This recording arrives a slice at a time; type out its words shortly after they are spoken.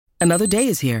Another day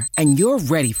is here, and you're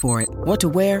ready for it. What to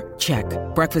wear? Check.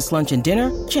 Breakfast, lunch, and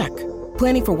dinner? Check.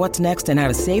 Planning for what's next and how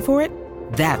to save for it?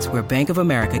 That's where Bank of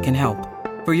America can help.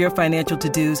 For your financial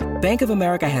to-dos, Bank of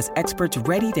America has experts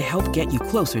ready to help get you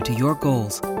closer to your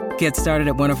goals. Get started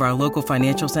at one of our local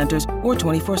financial centers or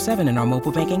 24/7 in our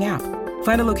mobile banking app.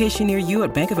 Find a location near you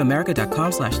at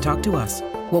bankofamerica.com/talktous.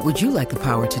 What would you like the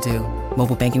power to do?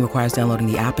 Mobile banking requires downloading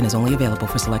the app and is only available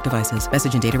for select devices.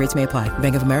 Message and data rates may apply.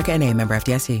 Bank of America N.A., member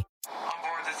FDIC. On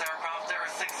board this aircraft, there are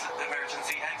 6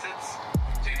 emergency exits.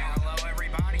 Hello,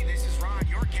 everybody. This is Ron,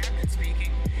 your captain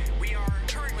speaking. We are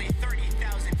currently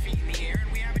 30,000 feet in the air,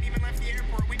 and we haven't even left the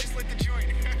airport. We just lit the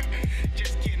joint.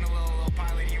 Just kidding, a little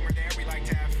pilot humor there. We like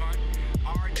to have fun.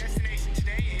 Our destination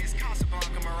today is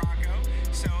Casablanca, Morocco.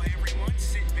 So everyone,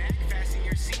 sit back, fasten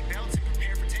your seatbelts, and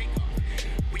prepare for takeoff.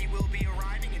 We will be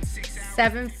arriving in 6 hours.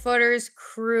 7-footers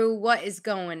crew, what is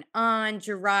going on?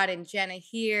 Gerard and Jenna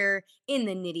here in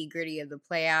the nitty-gritty of the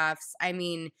playoffs. I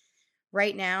mean,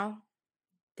 right now,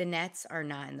 the Nets are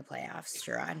not in the playoffs,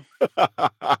 Gerard.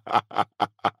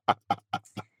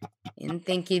 Didn't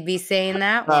think you'd be saying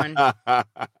that one.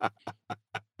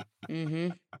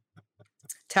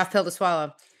 Tough pill to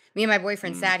swallow. Me and my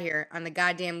boyfriend sat here on the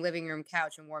goddamn living room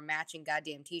couch and wore matching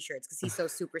goddamn t-shirts because he's so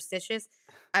superstitious.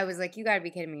 I was like, you gotta be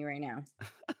kidding me right now.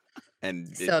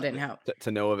 And Still didn't help.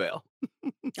 To no avail.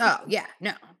 Oh, yeah,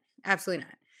 no, absolutely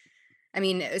not. I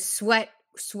mean, sweat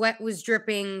was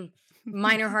dripping,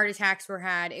 minor heart attacks were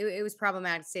had. It was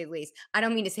problematic to say the least. I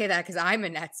don't mean to say that because I'm a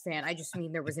Nets fan. I just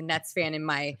mean there was a Nets fan in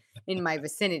my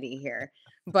vicinity here.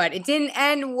 But it didn't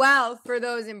end well for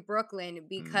those in Brooklyn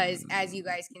because, as you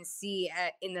guys can see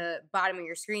in the bottom of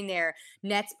your screen there,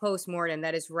 Nets postmortem.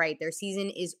 That is right. Their season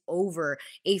is over.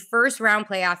 A first-round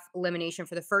playoff elimination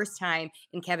for the first time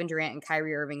in Kevin Durant and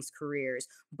Kyrie Irving's careers,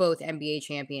 both NBA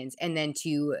champions. And then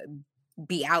to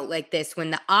be out like this when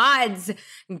the odds,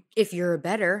 if you're a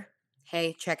bettor,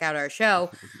 hey, check out our show,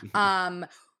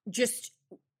 just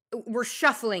we're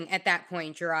shuffling at that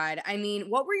point, Gerard. I mean,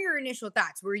 what were your initial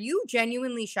thoughts? Were you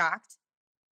genuinely shocked?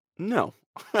 No.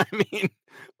 I mean,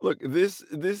 look, this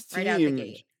Right out the team,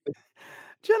 gate.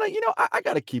 Jenna, I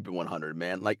got to keep it 100,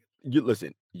 man. Like, you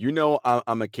listen,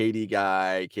 I'm a KD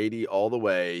guy, KD all the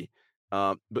way.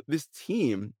 But this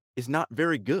team is not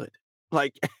very good.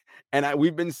 Like, and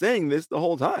we've been saying this the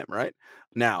whole time, right?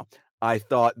 Now, I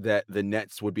thought that the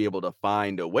Nets would be able to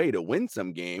find a way to win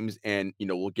some games, and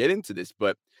we'll get into this,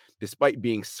 but despite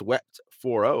being swept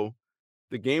 4-0,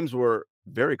 the games were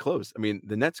very close. I mean,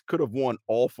 the Nets could have won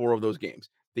all 4 of those games.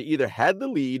 They either had the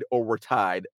lead or were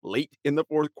tied late in the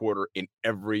fourth quarter in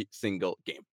every single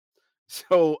game.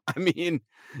 So, I mean,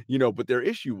 but their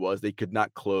issue was they could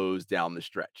not close down the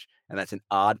stretch. And that's an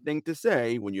odd thing to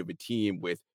say when you have a team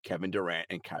with Kevin Durant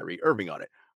and Kyrie Irving on it.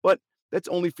 But that's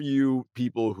only for you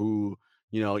people who,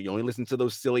 you only listen to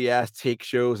those silly ass take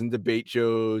shows and debate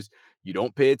shows. You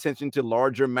don't pay attention to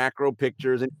larger macro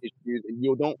pictures and issues, and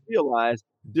you don't realize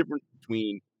the difference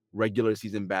between regular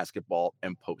season basketball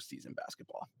and postseason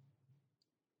basketball.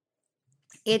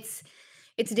 It's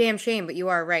a damn shame, but you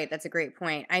are right. That's a great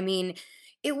point. I mean,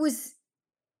 it was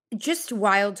just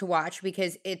wild to watch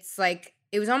because it's like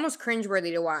it was almost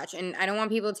cringeworthy to watch. And I don't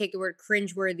want people to take the word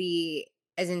cringeworthy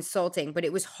as insulting, but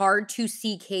it was hard to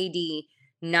see KD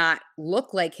not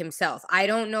look like himself. I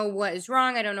don't know what is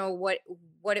wrong. I don't know what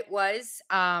it was.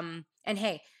 And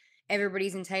hey,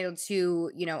 everybody's entitled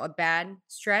to, a bad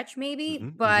stretch maybe,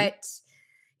 but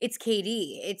it's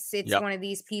KD. It's Yep. one of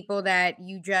these people that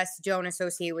you just don't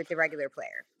associate with the regular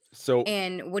player. So,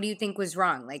 And what do you think was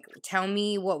wrong? Like, tell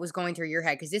me what was going through your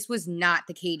head, because this was not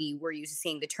the KD we're used to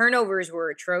seeing. The turnovers were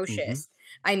atrocious.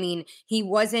 I mean, he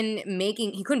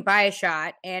couldn't buy a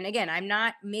shot. And again, I'm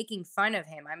not making fun of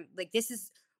him. I'm like,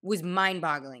 was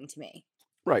mind-boggling to me.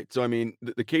 right. So, I mean,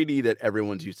 the KD that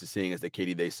everyone's used to seeing is the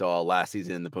KD they saw last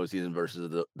season in the postseason versus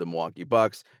the Milwaukee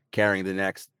Bucks, dragging the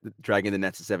Nets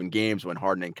to 7 games when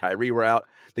Harden and Kyrie were out.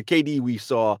 The KD we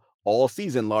saw all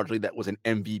season largely that was an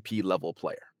MVP level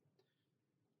player.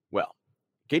 Well,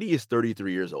 KD is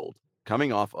 33 years old,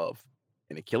 coming off of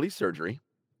an Achilles surgery,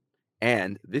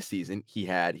 and this season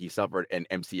he suffered an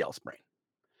MCL sprain.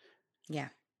 Yeah.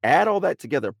 Add all that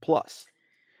together, plus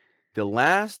the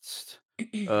last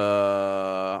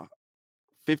 15,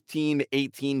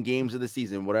 18 games of the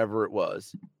season, whatever it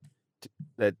was,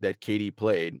 that KD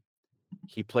played,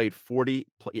 he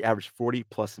averaged 40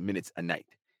 plus minutes a night.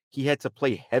 He had to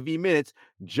play heavy minutes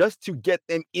just to get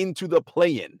them into the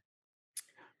play-in,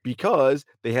 because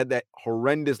they had that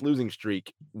horrendous losing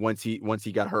streak once he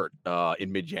got hurt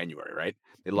in mid-January, right?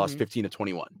 They lost 15 to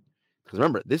 21. Because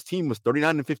remember, this team was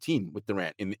 39-15 with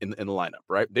Durant in the lineup,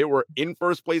 right? They were in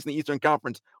first place in the Eastern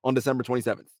Conference on December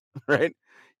 27th, right?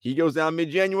 He goes down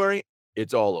mid-January,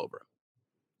 it's all over.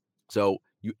 So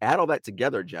you add all that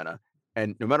together, Jenna,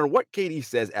 and no matter what KD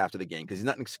says after the game, because he's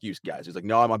not an excuse, guys. He's like,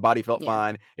 no, my body felt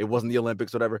fine. It wasn't the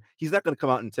Olympics, whatever. He's not going to come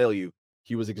out and tell you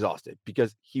he was exhausted,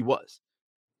 because he was.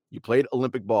 You played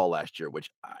Olympic ball last year, which,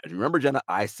 remember, Jenna,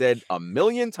 I said a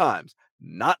million times,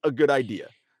 not a good idea.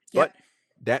 But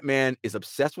that man is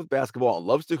obsessed with basketball and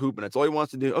loves to hoop, and that's all he wants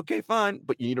to do. Okay, fine,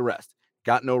 but you need a rest.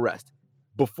 Got no rest.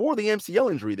 Before the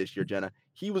MCL injury this year, Jenna,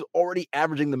 he was already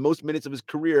averaging the most minutes of his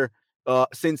career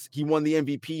since he won the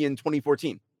MVP in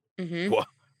 2014. Well,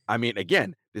 I mean,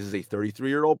 again, this is a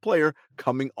 33-year-old player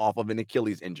coming off of an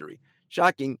Achilles injury.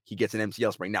 Shocking, he gets an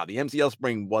MCL sprain. Now, the MCL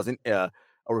sprain wasn't a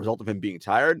result of him being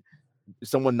tired.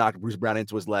 Someone knocked Bruce Brown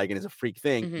into his leg and is a freak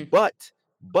thing. But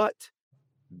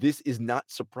this is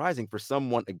not surprising for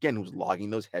someone, again, who's logging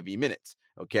those heavy minutes.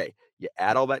 Okay, you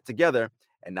add all that together,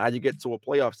 and now you get to a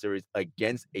playoff series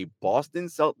against a Boston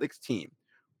Celtics team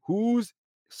whose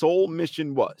sole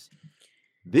mission was,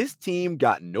 this team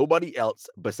got nobody else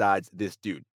besides this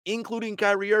dude, including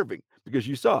Kyrie Irving, because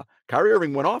you saw Kyrie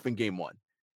Irving went off in game 1,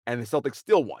 and the Celtics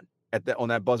still won on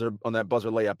that buzzer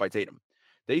layup by Tatum.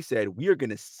 They said, we are going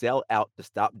to sell out to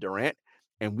stop Durant,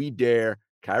 and we dare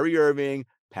Kyrie Irving,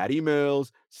 Patty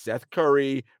Mills, Seth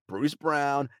Curry, Bruce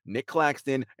Brown, Nick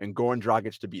Claxton, and Goran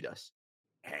Dragic to beat us.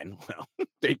 And, well,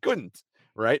 they couldn't,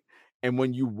 right? And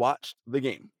when you watched the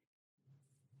game,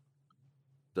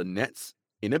 the Nets'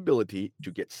 inability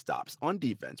to get stops on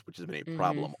defense, which has been a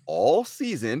problem all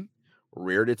season,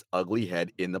 reared its ugly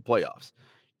head in the playoffs.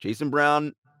 Jaylen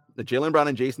Brown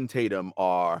and Jason Tatum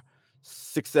are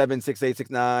 6'7", 6'8",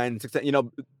 6'9",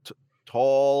 6'10",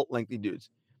 tall, lengthy dudes.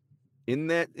 In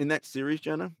that series,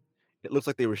 Jenna, it looks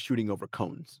like they were shooting over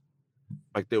cones.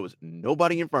 Like there was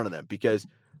nobody in front of them, because,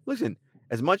 listen,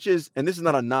 as much as, and this is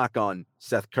not a knock on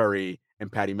Seth Curry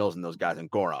and Patty Mills and those guys and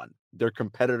Goran, they're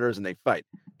competitors and they fight.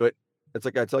 But it's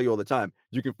like I tell you all the time,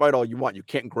 you can fight all you want. You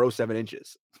can't grow 7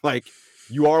 inches. Like,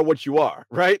 you are what you are,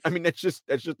 right? I mean, that's just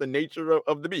the nature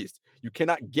of the beast. You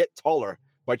cannot get taller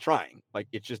by trying. Like,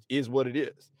 it just is what it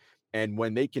is. And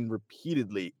when they can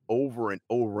repeatedly, over and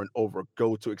over and over,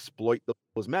 go to exploit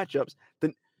those matchups,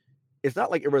 then it's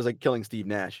not like everyone's like killing Steve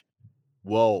Nash.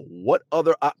 Well, what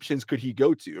other options could he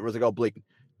go to? Everyone's like, oh, Blake.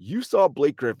 You saw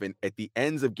Blake Griffin at the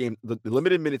ends of the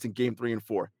limited minutes in game 3 and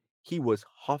 4. He was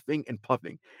huffing and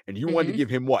puffing. And you wanted to give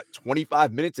him, what,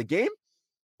 25 minutes a game?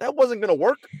 That wasn't going to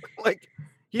work. Like,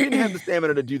 he didn't have the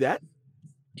stamina to do that.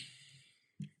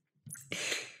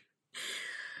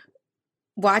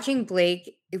 Watching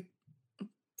Blake,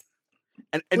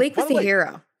 and Blake was the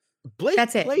hero. Blake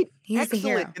That's it. played He was the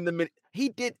hero. excellent in the minute. He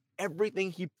did everything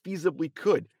he feasibly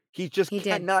could. He just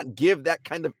cannot give that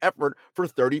kind of effort for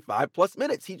 35 plus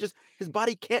minutes. His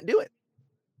body can't do it.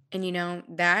 And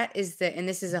that is and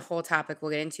this is a whole topic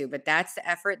we'll get into, but that's the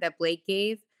effort that Blake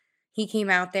gave. He came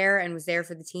out there and was there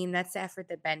for the team. That's the effort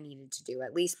that Ben needed to do,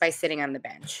 at least by sitting on the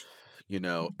bench.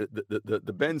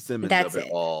 The Ben Simmons of it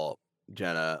all,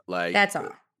 Jenna, like, that's all.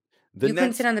 You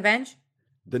couldn't sit on the bench?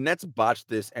 The Nets botched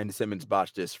this, and Simmons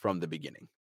botched this from the beginning.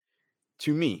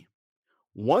 To me,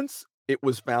 once it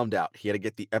was found out he had to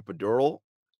get the epidural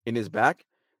in his back,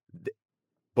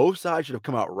 both sides should have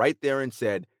come out right there and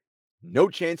said, no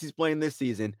chance he's playing this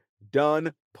season.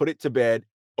 Done. Put it to bed.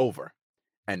 Over.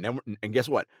 And guess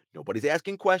what? Nobody's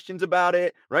asking questions about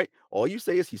it, right? All you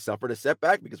say is he suffered a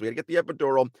setback because we had to get the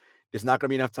epidural. There's not going to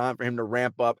be enough time for him to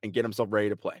ramp up and get himself ready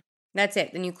to play. That's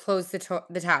it. Then you close the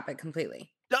topic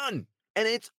completely. Done. And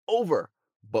it's over.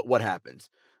 But what happens?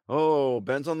 Oh,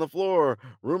 Ben's on the floor.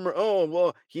 Rumor. Oh,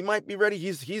 well, he might be ready.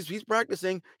 He's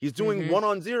practicing. He's doing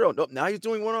 1-on-0. Nope. Now he's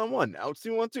doing 1-on-1. Now it's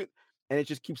 2-on-2. And it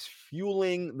just keeps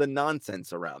fueling the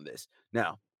nonsense around this.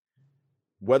 Now,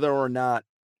 whether or not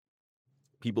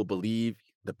people believe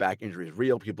the back injury is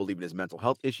real, people believe in his mental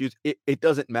health issues, it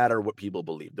doesn't matter what people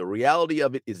believe. The reality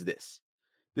of it is this.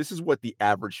 This is what the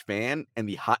average fan and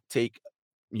the hot take,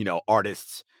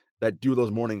 artists that do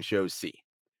those morning shows see.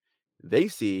 They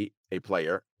see a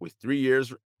player with 3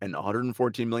 years and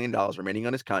 $114 million remaining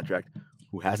on his contract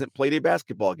who hasn't played a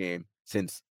basketball game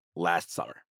since last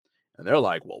summer. And they're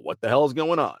like, well, what the hell is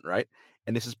going on, right?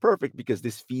 And this is perfect because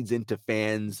this feeds into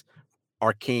fans'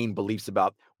 arcane beliefs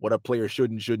about what a player should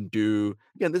and shouldn't do.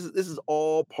 Again, this is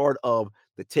all part of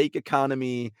the take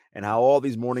economy and how all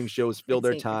these morning shows fill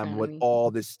their time with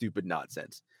all this stupid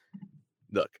nonsense.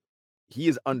 Look, he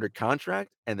is under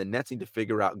contract, and the Nets need to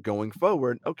figure out going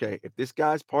forward, okay, if this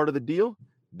guy's part of the deal,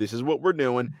 this is what we're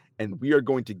doing, and we are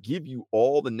going to give you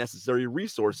all the necessary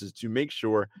resources to make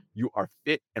sure you are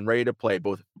fit and ready to play,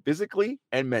 both physically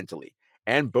and mentally.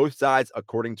 And both sides,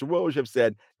 according to Woj, have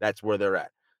said that's where they're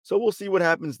at. So we'll see what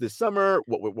happens this summer,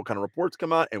 what kind of reports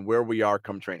come out, and where we are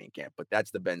come training camp. But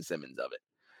that's the Ben Simmons of it.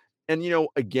 And,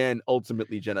 again,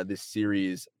 ultimately, Jenna, this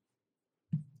series,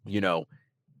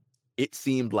 it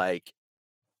seemed like,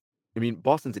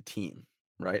 Boston's a team,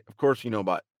 right? Of course, you know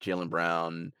about Jaylen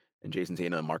Brown and Jason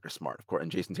Tatum and Marcus Smart, of course.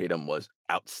 And Jason Tatum was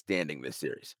outstanding this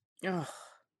series. Ugh.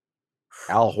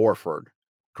 Al Horford,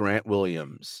 Grant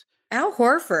Williams. Al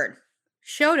Horford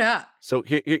showed up. So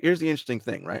here's the interesting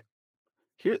thing, right?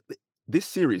 This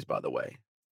series, by the way,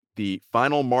 the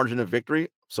final margin of victory,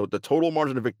 so the total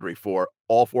margin of victory for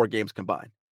all 4 games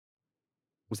combined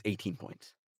was 18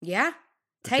 points. Yeah.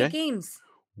 Tight Okay? games.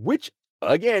 Which,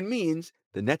 again, means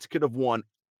the Nets could have won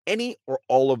any or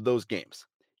all of those games.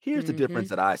 Here's the difference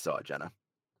that I saw, Jenna.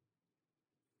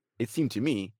 It seemed to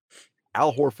me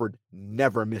Al Horford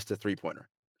never missed a three-pointer.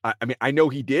 I know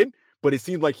he did, but it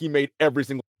seemed like he made every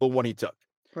single one he took.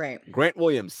 Right. Grant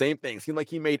Williams, same thing. Seemed like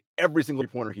he made every single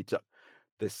three-pointer he took.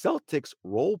 The Celtics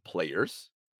role players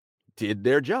did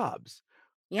their jobs.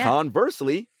 Yeah.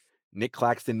 Conversely, Nick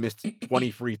Claxton missed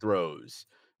 20 free throws,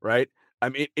 right?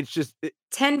 It's just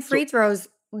 10 free throws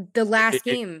the last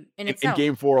game in itself. In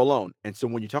game 4 alone. And so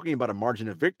when you're talking about a margin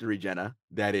of victory, Jenna,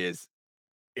 that is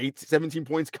 17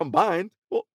 points combined,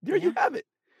 well, there you have it.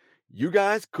 You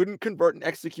guys couldn't convert and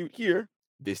execute here.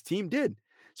 This team did.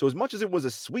 So as much as it was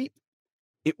a sweep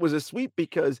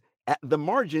because at the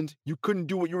margins, you couldn't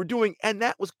do what you were doing. And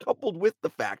that was coupled with the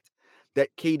fact that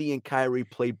KD and Kyrie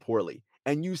played poorly.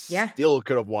 And you still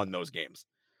could have won those games.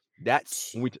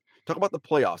 That's when we talk about the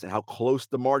playoffs and how close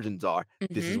the margins are.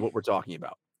 This is what we're talking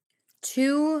about.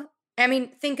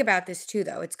 Think about this too,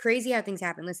 though. It's crazy how things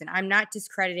happen. Listen, I'm not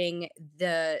discrediting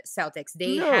the Celtics.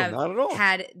 They have not at all.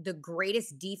 had the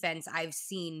greatest defense I've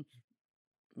seen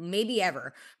maybe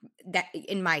ever that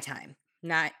in my time.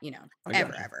 Not,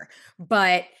 ever.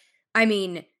 But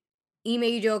Ime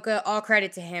Udoka, all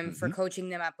credit to him for coaching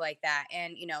them up like that.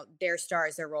 And, they're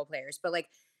stars, they're role players. But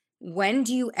when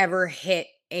do you ever hit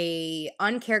a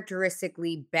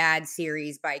uncharacteristically bad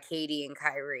series by KD and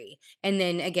Kyrie? And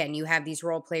then again, you have these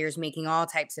role players making all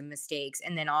types of mistakes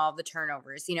and then all the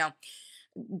turnovers.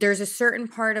 There's a certain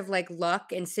part of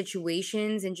luck and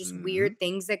situations and just weird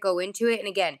things that go into it. And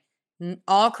again,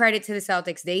 all credit to the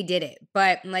Celtics. They did it.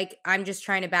 But I'm just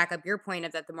trying to back up your point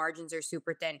of that the margins are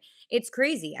super thin. It's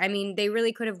crazy. They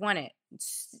really could have won it.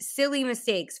 Silly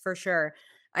mistakes for sure.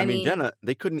 I mean, Jenna,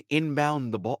 they couldn't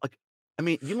inbound the ball.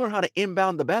 You learn how to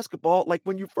inbound the basketball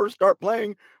when you first start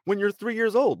playing when you're 3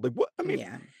 years old.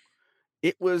 yeah.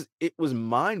 It was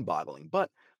mind-boggling. But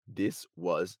this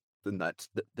was the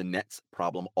Nets'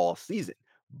 problem all season.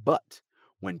 But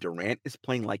when Durant is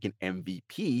playing like an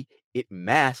MVP, it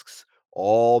masks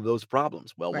all those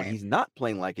problems. Well, when he's not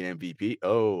playing like an MVP,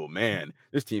 oh man,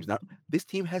 this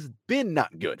team has been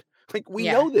not good. We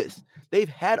know this. They've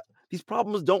had these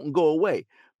problems don't go away,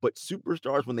 but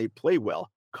superstars, when they play well,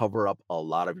 cover up a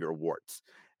lot of your warts.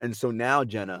 And so now,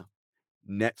 Jenna,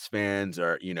 Nets fans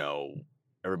are,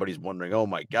 everybody's wondering, oh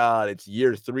my God, it's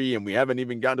year 3 and we haven't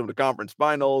even gotten to the conference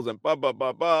finals and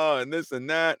and this and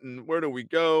that. And where do we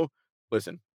go?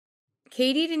 Listen.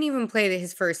 KD didn't even play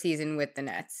his first season with the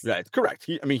Nets. Yeah, it's correct.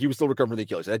 He was still recovering from the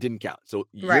Achilles. That didn't count. So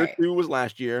year 2 was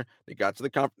last year. They got to the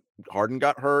conference. Harden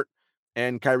got hurt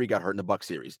and Kyrie got hurt in the Bucks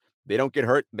series. They don't get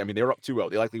hurt. They were up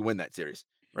 2-0. They likely win that series,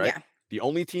 right? Yeah. The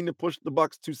only team to push the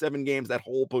Bucks to 7 games that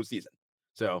whole postseason.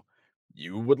 So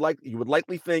you would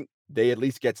likely think they at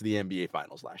least get to the NBA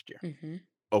Finals last year.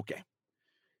 Okay.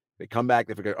 They come back.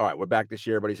 They figure, all right, we're back this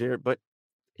year. Everybody's here. But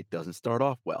it doesn't start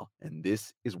off well. And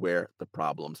this is where the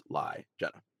problems lie,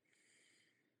 Jenna.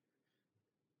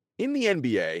 In the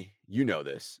NBA, you know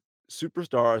this,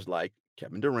 superstars like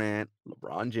Kevin Durant,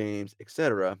 LeBron James,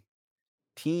 etc.,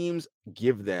 teams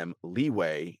give them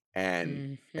leeway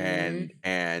and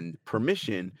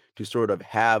permission to sort of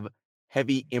have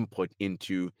heavy input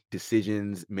into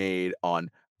decisions made on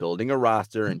building a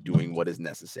roster and doing what is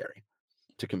necessary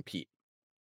to compete.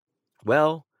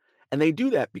 Well, and they do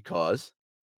that because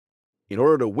in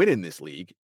order to win in this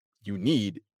league, you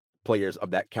need players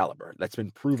of that caliber. That's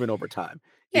been proven over time.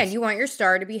 Yeah, and you want your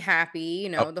star to be happy,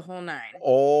 the whole nine.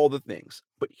 All the things.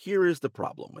 But here is the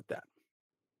problem with that.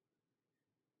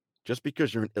 Just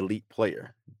because you're an elite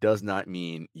player does not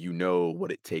mean you know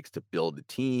what it takes to build a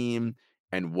team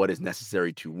and what is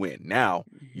necessary to win. Now,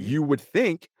 you would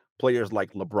think players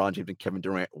like LeBron James and Kevin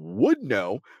Durant would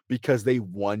know because they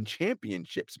won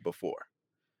championships before.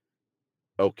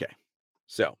 Okay,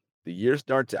 so the year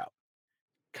starts out.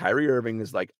 Kyrie Irving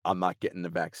is like, I'm not getting the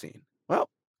vaccine. Well,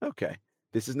 okay.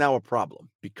 This is now a problem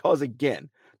because, again,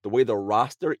 the way the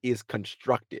roster is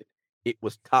constructed, it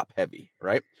was top heavy,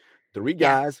 right? Three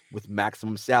Yeah. guys with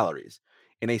maximum salaries.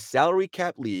 In a salary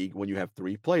cap league, when you have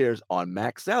three players on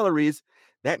max salaries,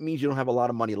 that means you don't have a lot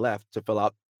of money left to fill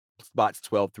out spots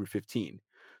 12 through 15.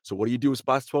 So what do you do with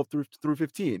spots 12 through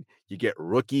 15? You get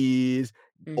rookies,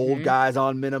 old Mm-hmm. guys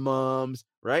on minimums,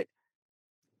 right?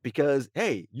 Because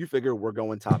hey, you figure we're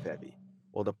going top heavy.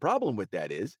 Well, the problem with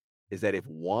that is that if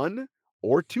one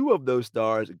or two of those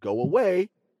stars go away,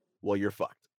 well, you're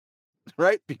fucked,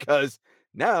 right? Because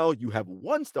now you have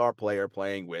one star player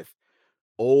playing with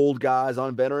old guys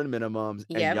on veteran minimums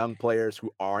and Yep. young players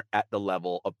who aren't at the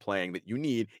level of playing that you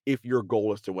need if your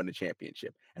goal is to win a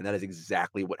championship. And that is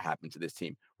exactly what happened to this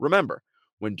team. Remember,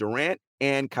 when Durant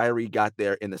and Kyrie got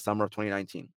there in the summer of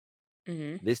 2019,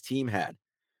 Mm-hmm. this team had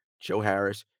Joe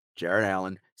Harris, Jared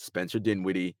Allen, Spencer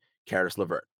Dinwiddie, Karis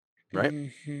LeVert, right?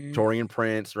 Mm-hmm. Torian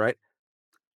Prince, right?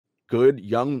 Good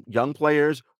young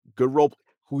players, good role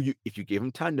who you if you gave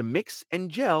them time to mix and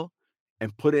gel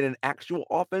and put in an actual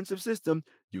offensive system,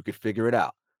 you could figure it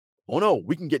out. Oh no,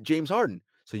 we can get James Harden.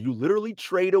 So you literally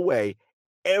trade away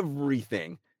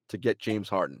everything to get James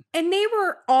Harden. And they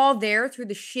were all there through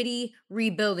the shitty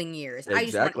rebuilding years. I just want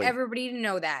Exactly. everybody to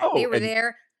know that. They Oh, were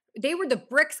there. They were the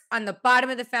bricks on the bottom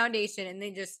of the foundation and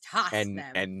they just tossed them.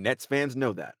 and Nets fans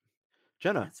know that.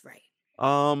 Jenna, That's right.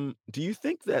 do you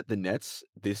think that the Nets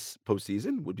this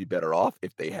postseason would be better off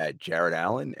if they had Jared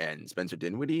Allen and Spencer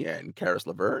Dinwiddie and Karis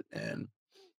LeVert? And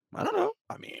I don't know.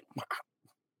 I mean,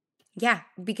 Yeah,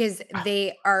 because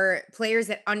they are players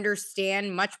that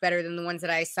understand much better than the ones that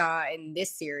I saw in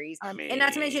this series. I And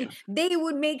not to mention, mean, they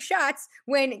would make shots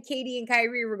when Katie and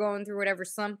Kyrie were going through whatever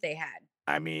slump they had.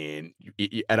 I mean,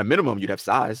 at a minimum, you'd have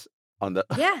size on the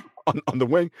Yeah. on the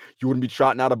wing. You wouldn't be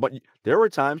trotting out a bunch. There were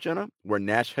times, Jenna, where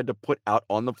Nash had to put out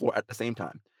on the floor at the same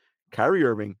time. Kyrie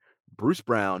Irving, Bruce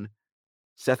Brown,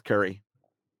 Seth Curry,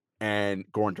 and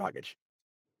Goran Dragic.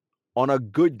 On a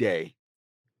good day,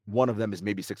 one of them is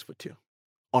maybe 6'2".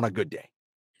 On a good day.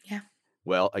 Yeah.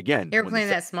 Well, again, They were playing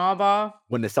that small ball.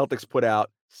 when the Celtics put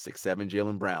out 6'7"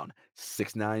 Jalen Brown,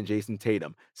 6'9" Jason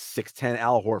Tatum, 6'10"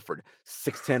 Al Horford,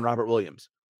 6'10" Robert Williams,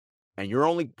 and your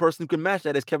only person who can match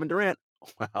that is Kevin Durant.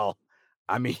 Well,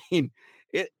 I mean,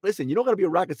 listen, you don't got to be a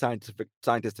rocket scientist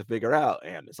to figure out,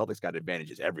 and the Celtics got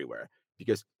advantages everywhere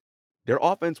because their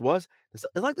offense it's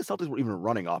like the Celtics were even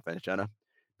running offense, Jenna.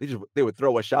 They would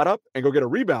throw a shot up and go get a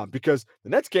rebound because the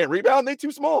Nets can't rebound, they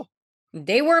too small.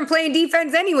 They weren't playing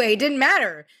defense anyway. It didn't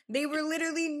matter. They were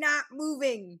literally not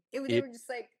moving. They It were just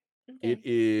like, it okay.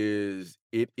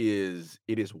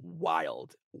 is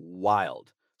wild.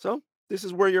 So, this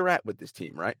is where you're at with this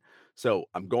team, right? So,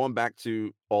 I'm going back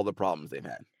to all the problems they've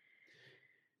had.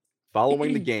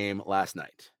 Following the game last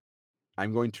night,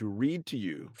 I'm going to read to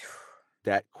you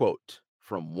that quote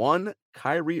from one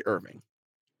Kyrie Irving.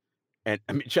 And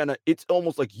I mean, Jenna, it's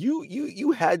almost like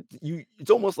it's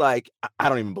almost like I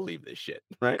don't even believe this shit,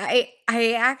 right?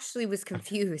 I actually was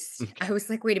confused. Okay. I was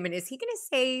like, wait a minute, is he gonna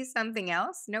say something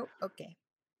else? Nope. Okay.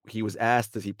 He was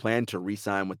asked, does he plan to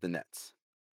re-sign with the Nets?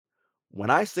 When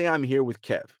I say I'm here with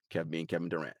Kev being Kevin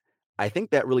Durant, I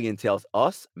think that really entails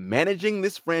us managing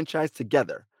this franchise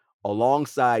together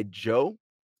alongside Joe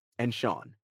and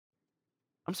Sean.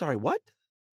 I'm sorry, what?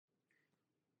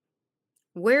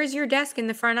 Where's your desk in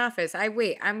the front office?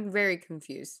 I'm very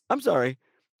confused. I'm sorry.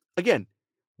 Again,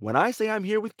 when I say I'm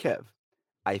here with Kev,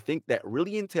 I think that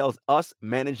really entails us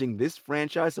managing this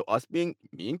franchise. So us being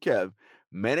me and Kev,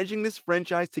 managing this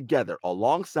franchise together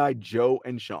alongside Joe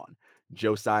and Sean.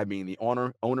 Joe Tsai being the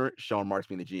owner, Sean Marks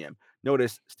being the GM.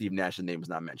 Notice Steve Nash's name was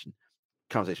not mentioned.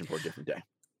 Conversation for a different day.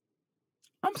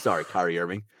 I'm sorry, Kyrie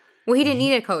Irving. Well, he didn't You,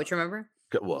 need a coach, remember?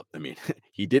 well, I mean,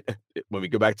 he did. When we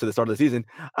go back to the start of the season,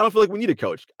 I don't feel like we need a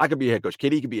coach. I could be a head coach.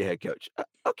 KD could be a head coach.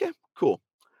 Okay, cool.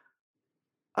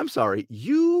 I'm sorry.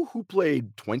 You who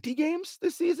played 20 games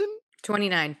this season?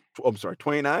 29. I'm sorry,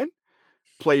 29?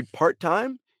 Played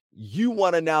part-time? You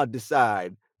want to now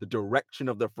decide the direction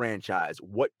of the franchise,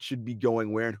 what should be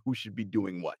going where and who should be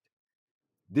doing what.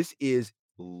 This is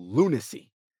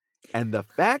lunacy. And the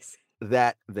fact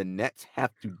that the Nets have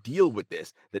to deal with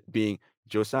this, that being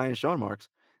Josiah and Sean Marks,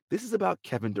 this is about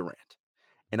Kevin Durant.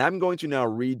 And I'm going to now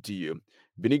read to you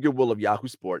Vinny Goodwill of Yahoo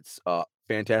Sports,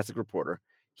 fantastic reporter.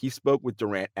 He spoke with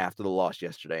Durant after the loss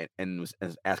yesterday and was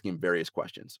asking him various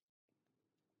questions.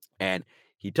 And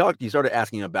he started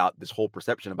asking about this whole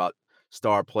perception about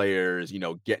star players,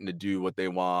 getting to do what they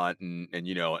want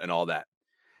and all that.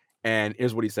 And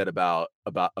here's what he said about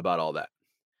all that.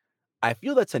 I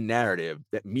feel that's a narrative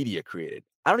that media created.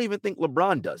 I don't even think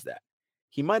LeBron does that.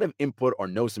 he might have input or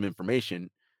know some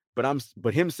information,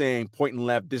 but him saying point and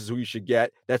left, this is who you should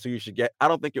get, that's who you should get. I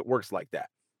don't think it works like that.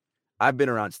 I've been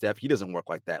around Steph. He doesn't work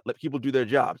like that. Let people do their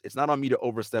jobs. It's not on me to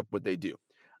overstep what they do.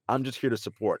 I'm just here to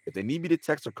support. If they need me to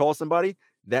text or call somebody,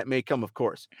 that may come, of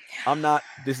course. I'm not,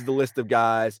 this is the list of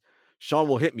guys. Sean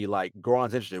will hit me like,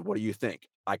 Goran's interested. What do you think?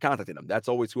 I contacted him. That's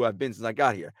always who I've been since I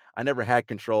got here. I never had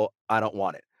control. I don't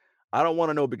want it. I don't want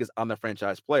to know because I'm the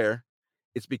franchise player.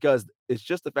 It's because it's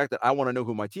just the fact that I want to know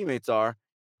who my teammates are.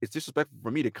 It's disrespectful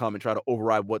for me to come and try to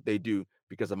override what they do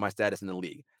because of my status in the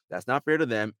league. That's not fair to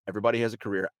them. Everybody has a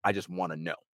career. I just want to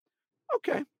know.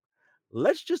 Okay.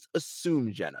 Let's just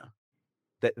assume, Jenna,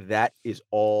 that is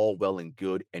all well and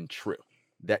good and true.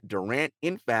 That Durant,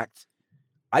 in fact,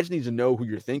 I just need to know who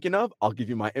you're thinking of. I'll give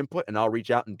you my input and I'll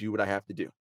reach out and do what I have to do.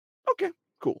 Okay,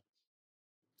 cool.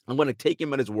 I'm going to take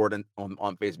him at his word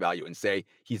on face value and say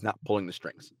he's not pulling the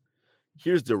strings.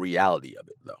 Here's the reality of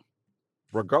it, though.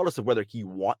 Regardless of whether he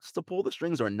wants to pull the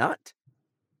strings or not,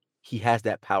 he has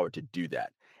that power to do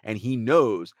that. And he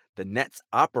knows the Nets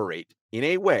operate in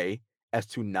a way as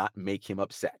to not make him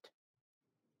upset.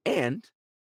 And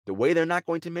the way they're not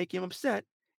going to make him upset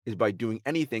is by doing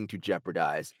anything to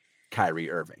jeopardize Kyrie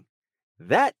Irving.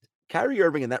 That Kyrie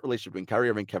Irving and that relationship between Kyrie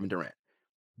Irving and Kevin Durant,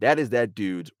 that is that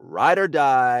dude's ride or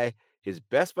die, his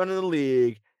best friend in the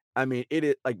league. I mean, it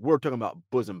is like we're talking about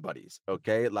bosom buddies,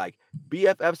 okay? Like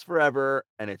BFFs forever,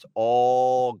 and it's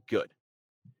all good.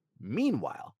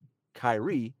 Meanwhile,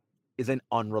 Kyrie is an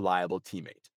unreliable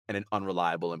teammate and an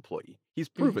unreliable employee. He's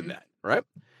proven that, right?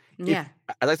 Yeah.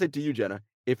 As I said to you, Jenna,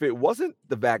 if it wasn't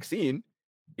the vaccine,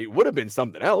 it would have been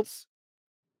something else.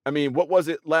 I mean, what was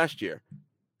it last year?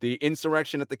 The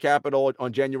insurrection at the Capitol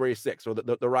on January 6th, or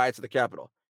the riots at the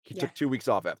Capitol. He took 2 weeks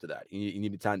off after that. He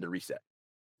needed time to reset.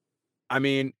 I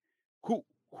mean,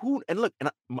 who, and look, and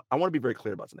I want to be very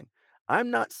clear about something.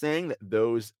 I'm not saying that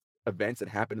those events that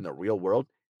happen in the real world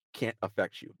can't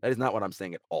affect you. That is not what I'm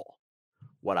saying at all.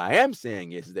 What I am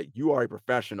saying is that you are a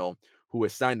professional who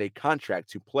has signed a contract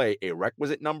to play a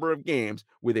requisite number of games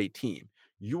with a team.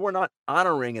 You are not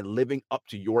honoring and living up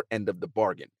to your end of the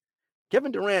bargain.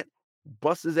 Kevin Durant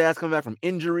busts his ass coming back from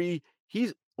injury.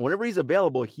 Whenever he's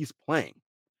available, he's playing.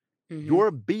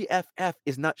 Your BFF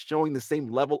is not showing the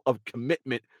same level of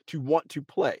commitment to want to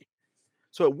play.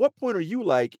 So at what point are you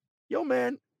like, yo,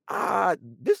 man,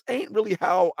 this ain't really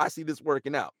how I see this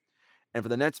working out? And for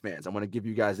the Nets fans, I want to give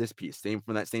you guys this piece,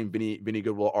 from that same Vinny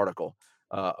Goodwill article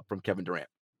from Kevin Durant.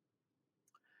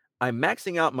 I'm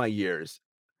maxing out my years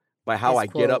by how I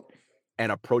get up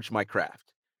and approach my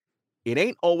craft. It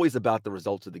ain't always about the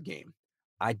results of the game.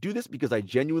 I do this because I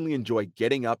genuinely enjoy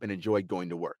getting up and enjoy going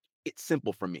to work. It's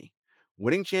simple for me.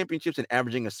 Winning championships and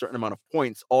averaging a certain amount of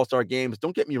points, all-star games,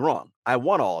 don't get me wrong. I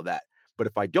want all of that. But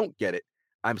if I don't get it,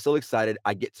 I'm so excited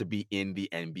I get to be in the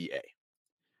NBA.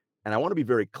 And I want to be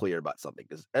very clear about something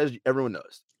because as everyone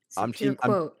knows, I'm team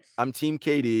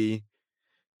KD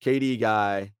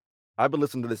guy. I've been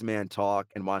listening to this man talk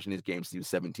and watching his games since he was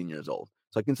 17 years old.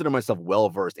 So I consider myself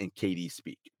well-versed in KD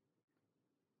speak.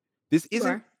 This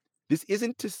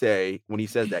isn't to say when he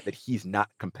says that he's not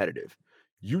competitive.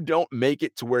 You don't make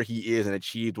it to where he is and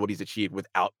achieved what he's achieved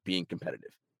without being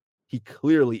competitive. He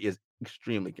clearly is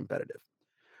extremely competitive.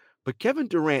 But Kevin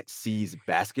Durant sees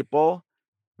basketball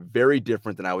very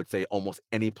different than I would say almost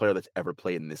any player that's ever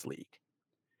played in this league.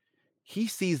 He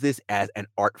sees this as an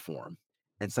art form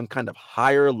and some kind of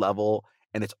higher level,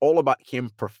 and it's all about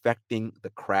him perfecting the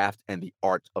craft and the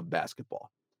art of basketball.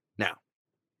 Now,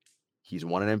 he's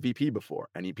won an MVP before,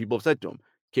 and people have said to him,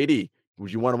 KD,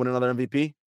 would you want to win another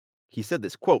MVP? He said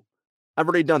this, quote, I've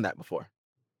already done that before.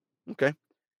 Okay.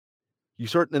 You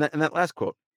heard in that last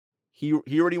quote, he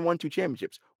already won 2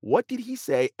 championships. What did he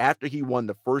say after he won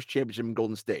the first championship in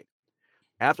Golden State?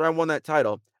 After I won that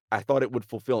title, I thought it would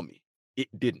fulfill me. It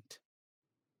didn't.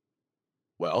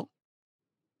 Well,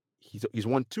 he's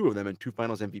won 2 of them and 2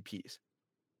 finals MVPs.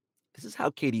 This is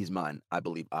how KD's mind, I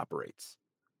believe, operates.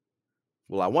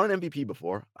 Well, I won an MVP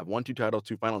before. I've won 2 titles,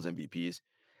 2 finals MVPs.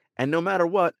 And no matter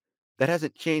what, that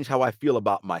hasn't changed how I feel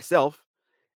about myself.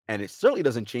 And it certainly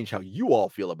doesn't change how you all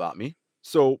feel about me.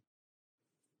 So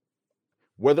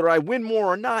whether I win more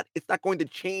or not, it's not going to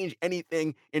change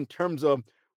anything in terms of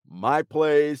my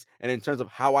plays and in terms of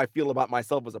how I feel about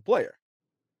myself as a player.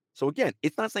 So again,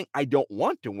 it's not saying I don't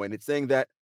want to win. It's saying that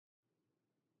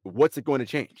what's it going to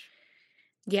change?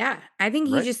 Yeah, I think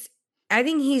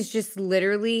he's just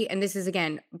literally, and this is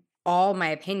again all my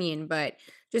opinion, but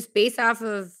just based off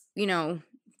of,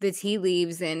 the tea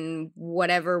leaves and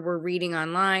whatever we're reading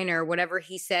online or whatever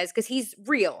he says, because he's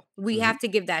real. We have to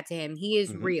give that to him. He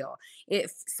is real.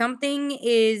 If something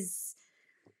is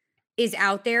is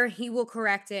out there, he will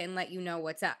correct it and let you know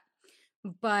what's up.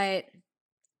 But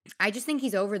I just think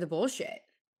he's over the bullshit,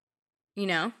 you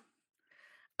know?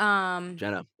 Um,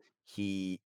 Jenna,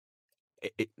 he,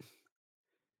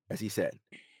 as he said,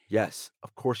 yes,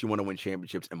 of course you want to win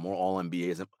championships and more all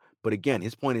NBAs. But again,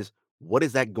 his point is, what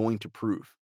is that going to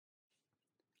prove?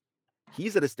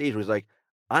 He's at a stage where he's like,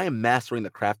 I am mastering the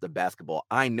craft of basketball.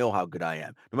 I know how good I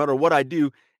am. No matter what I do,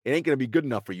 it ain't going to be good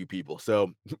enough for you people.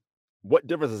 So what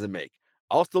difference does it make?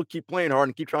 I'll still keep playing hard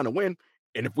and keep trying to win.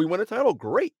 And if we win a title,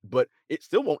 great, but it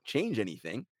still won't change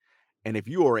anything. And if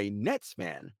you are a Nets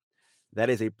fan, that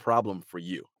is a problem for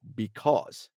you,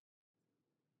 because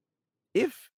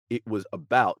if it was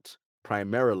about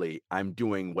primarily I'm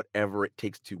doing whatever it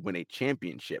takes to win a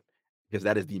championship, because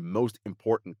that is the most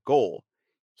important goal,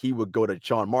 he would go to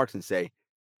Sean Marks and say,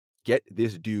 get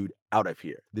this dude out of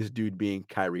here. This dude being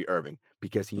Kyrie Irving,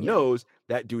 because he yeah. knows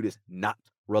that dude is not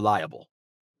reliable.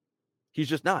 He's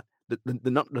just not. The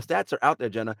stats are out there,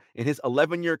 Jenna. In his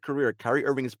 11-year career, Kyrie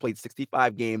Irving has played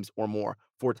 65 games or more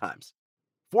 4 times.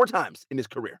 4 times in his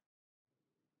career.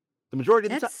 The majority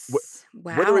of the time, That's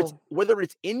wow. whether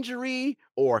it's injury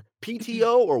or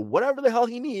PTO or whatever the hell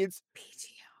he needs, PTO.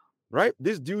 right?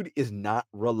 This dude is not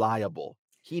reliable.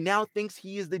 He now thinks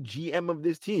he is the GM of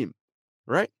this team,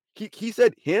 right? He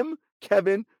said him,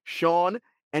 Kevin, Sean,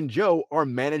 and Joe are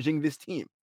managing this team.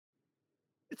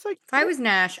 It's like, If I was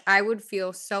Nash, I would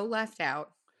feel so left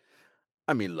out.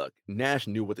 I mean, look, Nash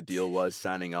knew what the deal was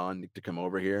signing on to come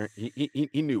over here.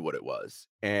 He knew what it was.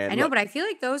 I And know, look, but I feel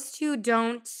like those two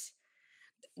don't.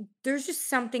 There's just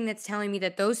something that's telling me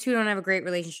that those two don't have a great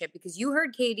relationship, because you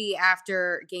heard Katie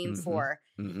after game mhm, 4.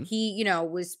 mhm. He,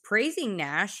 was praising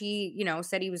Nash. He,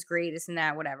 said he was great, this and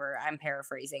that, whatever. I'm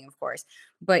paraphrasing, of course.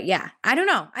 But yeah, I don't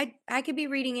know. I could be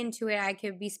reading into it. I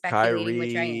could be speculating,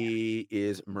 which I am. Kyrie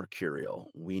is mercurial.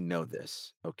 We know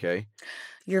this, okay?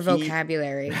 Your He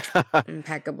vocabulary,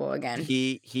 impeccable again.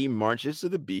 he marches to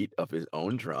the beat of his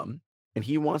own drum, and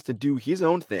he wants to do his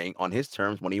own thing on his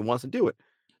terms when he wants to do it.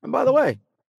 And by the way,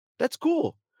 that's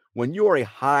cool. When you are a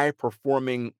high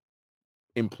performing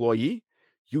employee,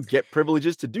 you get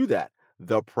privileges to do that.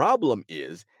 The problem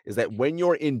is that when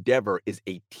your endeavor is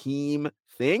a team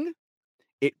thing,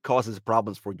 it causes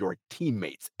problems for your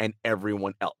teammates and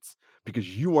everyone else,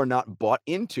 because you are not bought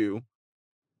into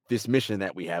this mission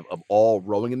that we have of all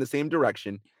rowing in the same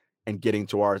direction and getting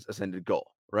to our ascended goal,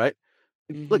 right?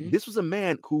 Look, Hmm. this was a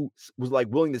man who was like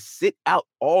willing to sit out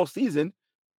all season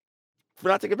for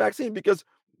not taking a vaccine, because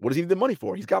what does he need the money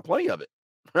for? He's got plenty of it,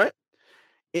 right?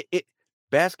 It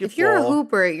If you're a basketball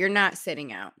hooper, you're not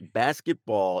sitting out.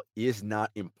 basketball is not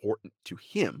important to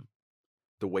him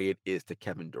the way it is to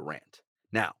Kevin Durant.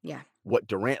 Now, Yeah. what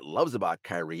Durant loves about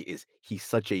Kyrie is he's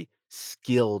such a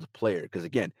skilled player, because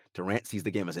again, Durant sees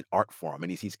the game as an art form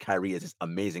and he sees Kyrie as this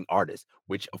amazing artist,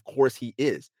 which of course he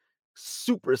is.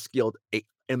 Super skilled,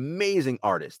 amazing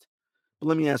artist. But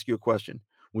let me ask you a question.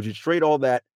 Would you trade all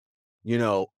that,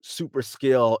 super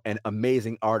skill and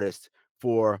amazing artist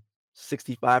for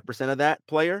 65% of that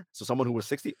player? So someone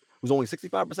who's only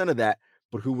 65% of that,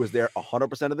 but who was there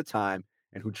 100% of the time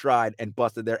and who tried and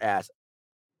busted their ass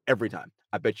every time.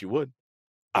 I bet you would.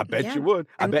 I bet you Yeah. would.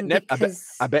 I mean,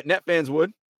 because I bet net fans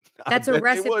would. I that's a bet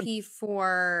they would. recipe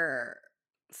for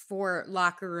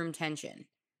locker room tension.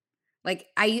 Like,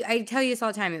 I tell you this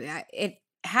all the time. It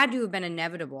had to have been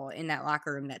inevitable in that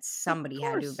locker room that Of somebody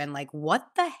had to have course. been like, "What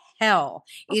the hell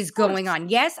Of is going course. on?"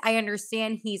 Yes, I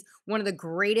understand he's one of the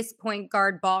greatest point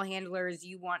guard ball handlers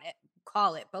you want to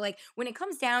call it, but like when it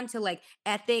comes down to like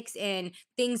ethics and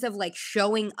things of like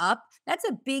showing up, that's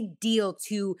a big deal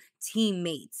to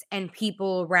teammates and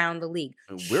people around the league.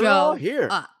 And we're all Show here.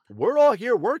 up, We're all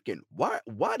here working. Why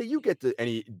do you get to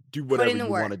do put whatever in the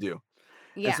you want work. to do?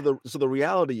 And Yeah. so the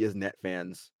reality is, net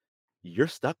fans, you're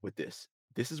stuck with this.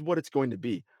 This is what it's going to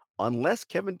be. Unless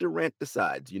Kevin Durant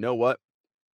decides, you know what?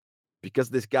 Because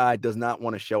this guy does not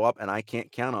want to show up and I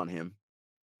can't count on him.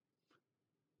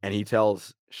 And he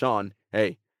tells Sean,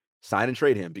 hey, sign and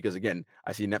trade him. Because again,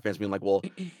 I see net fans being like, well,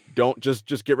 don't just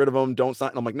get rid of him. Don't sign.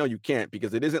 And I'm like, no, you can't,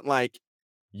 because it isn't like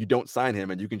you don't sign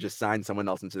him and you can just sign someone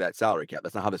else into that salary cap.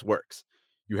 That's not how this works.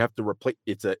 You have to replace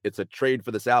it's a trade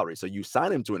for the salary. So you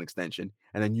sign him to an extension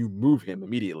and then you move him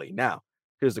immediately. Now,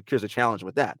 here's a challenge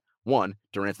with that. One,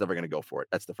 Durant's never going to go for it.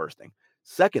 That's the first thing.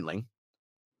 Secondly,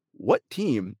 what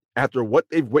team, after what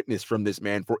they've witnessed from this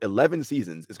man for 11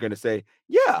 seasons, is going to say,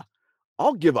 yeah,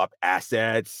 I'll give up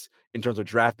assets in terms of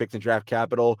draft picks and draft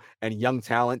capital and young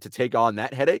talent to take on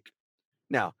that headache?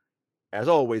 Now, as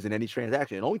always in any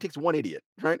transaction, it only takes one idiot,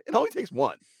 right? It only takes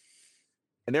one.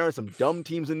 And there are some dumb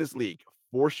teams in this league,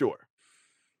 for sure.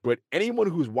 But anyone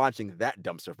who's watching that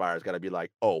dumpster fire has got to be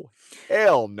like, oh,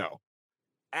 hell no.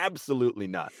 Absolutely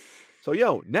not. So,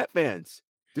 yo, Net fans,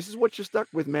 this is what you're stuck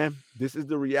with, man. This is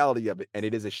the reality of it. And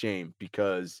it is a shame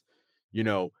because, you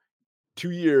know,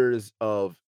 2 years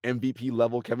of MVP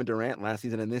level Kevin Durant last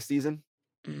season and this season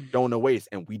Mm. going to waste.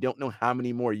 And we don't know how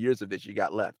many more years of this you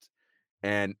got left.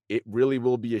 And it really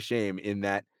will be a shame in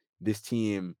that this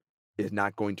team is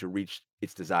not going to reach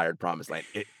its desired promised land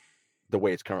the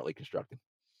way it's currently constructed.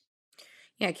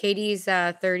 Yeah, Katie's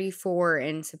 34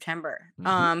 in September.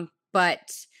 Mhm.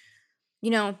 But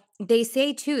they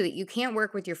say too that you can't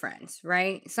work with your friends,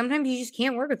 right? Sometimes you just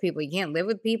can't work with people. You can't live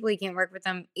with people. You can't work with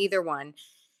them, either one.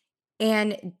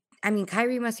 And I mean,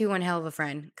 Kyrie must be one hell of a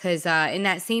friend because in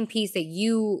that same piece that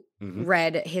you Mhm.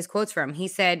 read his quotes from, he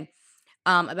said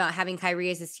about having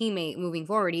Kyrie as his teammate moving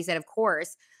forward. He said, "Of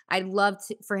course, I'd love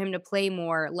for him to play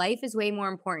more. Life is way more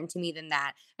important to me than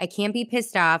that. I can't be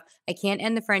pissed off. I can't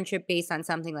end the friendship based on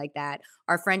something like that.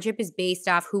 Our friendship is based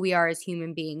off who we are as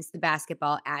human beings. The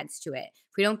basketball adds to it.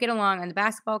 If we don't get along on the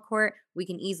basketball court, we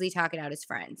can easily talk it out as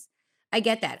friends." I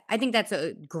get that. I think that's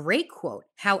a great quote.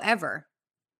 However,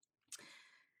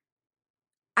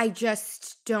 I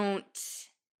just don't.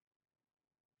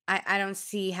 I don't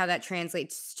see how that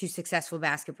translates to successful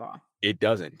basketball. It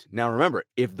doesn't. Now remember,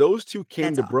 if those two came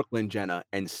That's to all. Brooklyn, Jenna,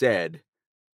 and said,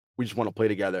 "We just wanna play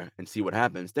together and see what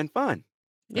happens," then fine.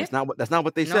 Yeah. That's not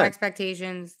what they No said,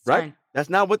 expectations. It's right? fine. That's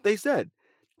not what they said.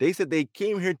 They said they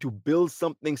came here to build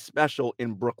something special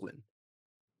in Brooklyn.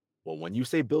 Well, when you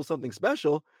say build something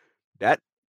special, that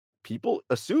people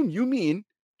assume you mean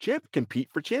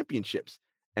compete for championships,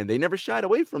 and they never shied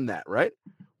away from that, right?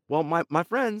 Well, my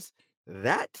friends,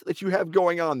 that you have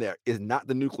going on there is not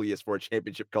the nucleus for a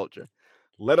championship culture,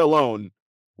 let alone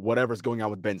whatever's going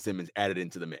on with Ben Simmons added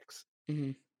into the mix.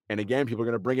 Mhm. And again, people are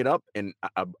going to bring it up, and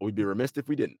we'd be remiss if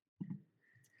we didn't.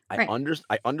 Right.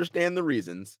 I understand the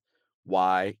reasons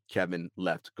why Kevin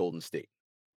left Golden State.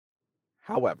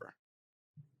 However,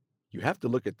 you have to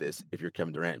look at this if you're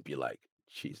Kevin Durant and be like,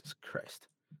 Jesus Christ.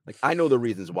 Like, I know the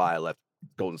reasons why I left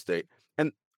Golden State,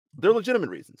 and they're legitimate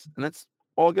reasons, and that's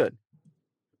all good.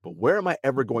 But where am I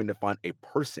ever going to find a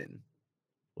person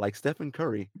like Stephen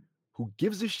Curry who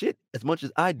gives a shit as much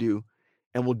as I do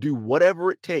and will do whatever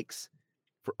it takes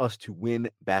for us to win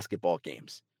basketball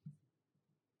games?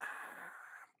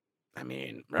 I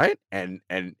mean, right? And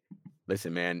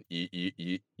listen, man,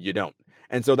 you don't.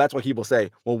 And so that's why people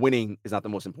say, well, winning is not the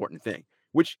most important thing,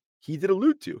 which he did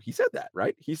allude to. He said that,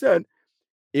 right? He said,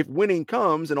 if winning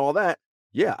comes and all that,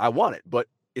 yeah, I want it, but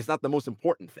it's not the most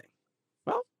important thing.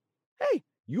 Well, hey,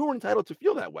 you are entitled to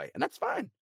feel that way, and that's fine.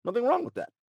 Nothing wrong with that.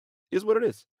 Is what it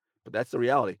is. But that's the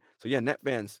reality. So yeah, Net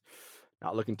fans,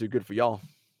 not looking too good for y'all.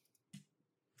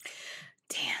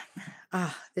 Damn.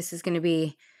 Oh, this is gonna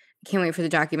be. I can't wait for the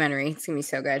documentary. It's gonna be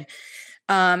so good.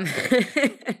 Um,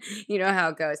 you know how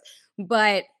it goes.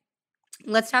 But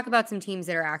let's talk about some teams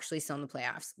that are actually still in the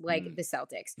playoffs, like Mm. the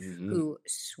Celtics, Mhm. who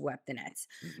swept the Nets.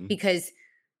 Mhm. Because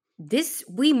this,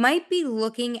 we might be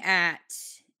looking at.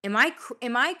 Am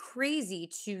I crazy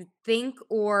to think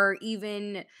or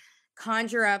even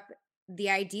conjure up the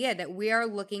idea that we are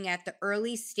looking at the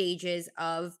early stages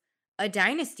of a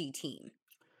dynasty team?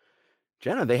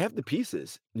 Jenna, they have the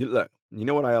pieces. Look, you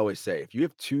know what I always say? If you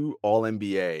have two all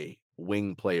NBA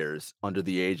wing players under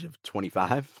the age of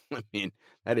 25, I mean,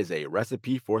 that is a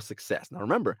recipe for success. Now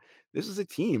remember, this is a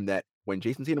team that when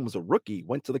Jason Tatum was a rookie,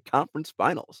 went to the conference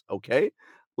finals. Okay.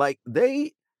 Like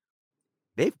they've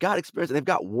got experience and they've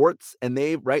got warts and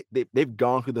they've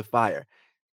gone through the fire.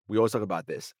 We always talk about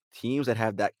this. Teams that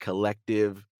have that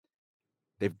collective,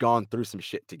 they've gone through some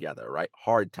shit together, right?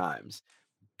 Hard times,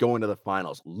 going to the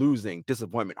finals, losing,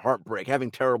 disappointment, heartbreak,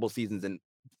 having terrible seasons and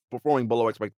performing below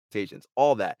expectations.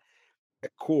 All that. The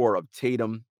core of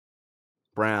Tatum,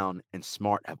 Brown, and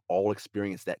Smart have all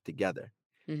experienced that together.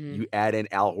 Hmm. You add in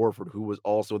Al Horford, who was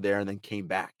also there and then came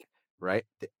back, right?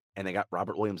 And they got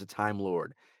Robert Williams, a Time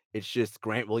Lord. It's just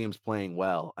Grant Williams playing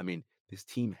well. I mean, this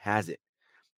team has it.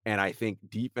 And I think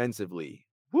defensively,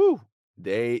 whoo,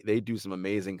 they do some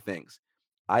amazing things.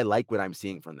 I like what I'm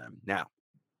seeing from them. Now,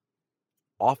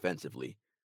 offensively,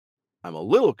 I'm a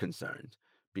little concerned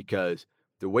because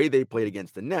the way they played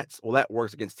against the Nets, well, that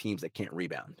works against teams that can't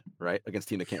rebound, right? Against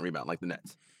teams that can't rebound, like the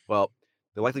Nets. Well,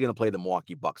 they're likely going to play the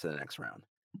Milwaukee Bucks in the next round.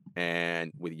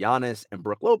 And with Giannis and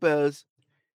Brook Lopez,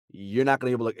 you're not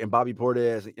going to be able to, and Bobby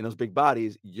Portis and those big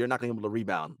bodies, you're not going to be able to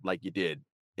rebound like you did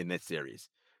in this series.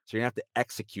 So you're going to have to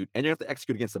execute, and you have to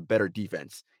execute against a better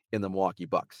defense in the Milwaukee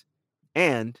Bucks.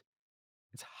 And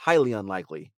it's highly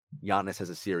unlikely Giannis has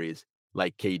a series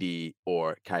like KD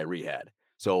or Kyrie had.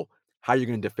 So how you're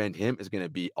going to defend him is going to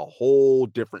be a whole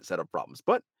different set of problems.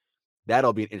 But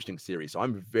that'll be an interesting series. So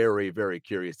I'm very, very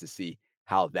curious to see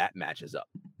how that matches up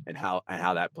and how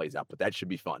that plays out. But that should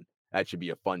be fun. That should be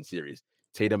a fun series.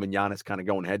 Tatum and Giannis kind of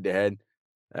going head to head.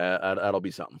 That'll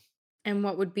be something. And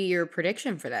what would be your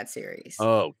prediction for that series?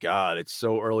 Oh God, it's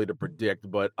so early to predict,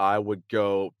 but I would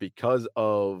go because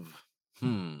of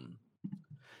the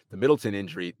Middleton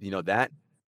injury.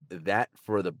 That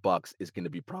for the Bucks is going to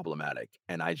be problematic,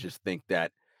 and I just think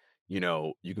that you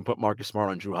can put Marcus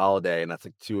Smart on Drew Holiday, and that's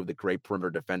like two of the great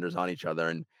perimeter defenders on each other,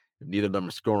 and if neither of them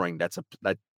are scoring, that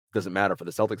doesn't matter for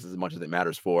the Celtics as much as it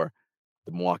matters for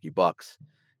the Milwaukee Bucks.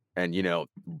 And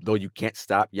though you can't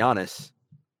stop Giannis,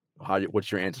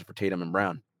 what's your answer for Tatum and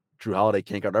Brown? Drew Holiday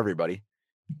can't guard everybody.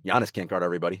 Giannis can't guard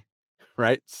everybody,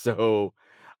 right? So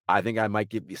I think I might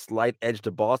give the slight edge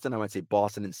to Boston. I might say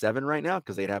Boston in 7 right now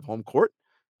because they'd have home court.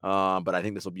 But I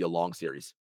think this will be a long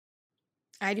series.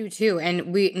 I do too.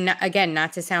 And again,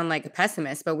 not to sound like a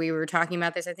pessimist, but we were talking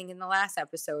about this, I think, in the last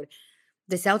episode.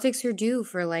 The Celtics are due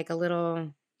for like a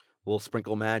Little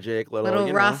sprinkle magic,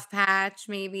 little rough patch,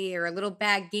 maybe, or a little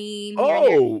bad game here and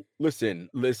there. Oh, listen.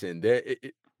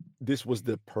 This was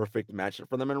the perfect matchup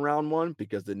for them in round 1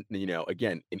 because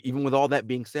again, and even with all that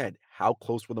being said, how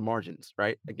close were the margins,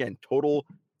 right? Again, total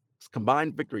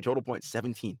combined victory, total points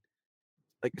 17.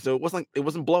 Like, so it wasn't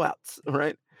blowouts,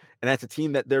 right? And that's a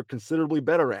team that they're considerably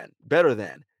better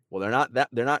than. Well,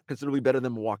 they're not considerably better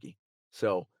than Milwaukee.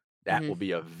 So that will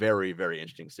be a very, very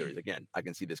interesting series. Again, I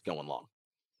can see this going long.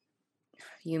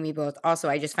 You and me both. Also,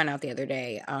 I just found out the other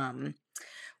day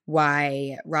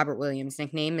why Robert Williams'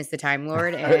 nickname is the Time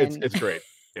Lord, and it's great.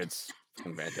 It's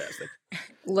fantastic.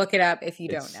 Look it up if you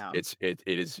don't know. It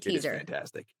is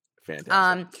fantastic.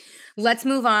 Let's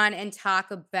move on and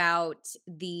talk about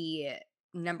the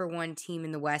number 1 team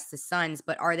in the West, the Suns.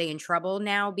 But are they in trouble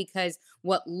now? Because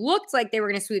what looked like they were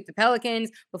going to sweep the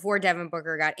Pelicans before Devin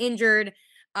Booker got injured.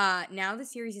 Now the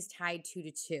series is tied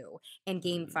 2-2, and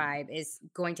Game 5 is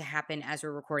going to happen as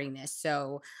we're recording this.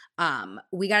 So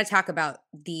we got to talk about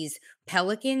these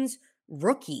Pelicans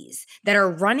rookies that are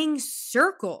running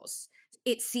circles,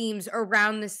 it seems,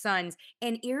 around the Suns,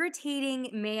 and irritating,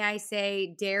 may I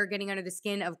say, getting under the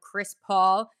skin of Chris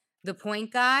Paul, the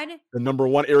point guard. The number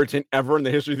 1 irritant ever in the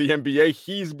history of the NBA.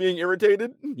 He's being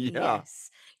irritated. Yeah.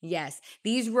 Yes.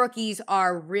 These rookies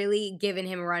are really giving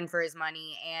him a run for his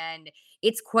money, and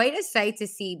it's quite a sight to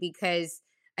see because,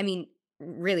 I mean,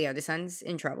 really, are the Suns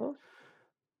in trouble?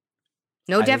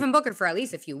 No Devin Booker for at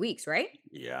least a few weeks, right?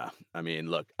 Yeah. I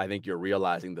mean, look, I think you're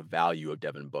realizing the value of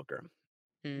Devin Booker.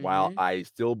 While I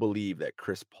still believe that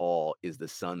Chris Paul is the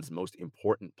Suns' most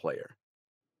important player,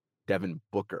 Devin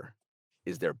Booker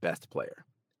is their best player,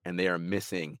 and they are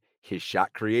missing his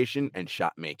shot creation and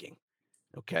shot making.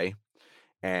 Okay.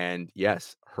 And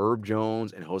yes, Herb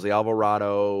Jones and Jose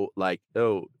Alvarado,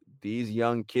 these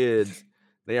young kids,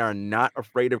 they are not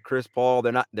afraid of Chris Paul.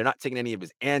 They're not taking any of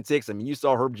his antics. I mean, you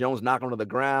saw Herb Jones knock him to the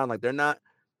ground. Like, they're not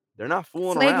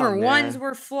fooling around. Flagrant ones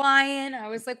were flying. I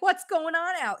was like, what's going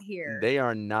on out here? They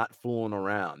are not fooling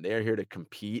around. They are here to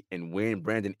compete and win.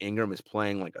 Brandon Ingram is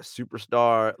playing like a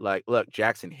superstar. Like, look,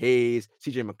 Jackson Hayes,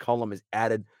 CJ McCollum has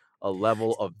added a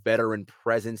level of veteran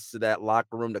presence to that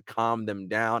locker room to calm them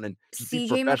down and be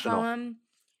professional. CJ McCollum,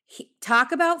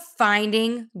 talk about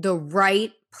finding the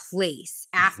right place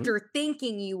after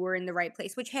thinking you were in the right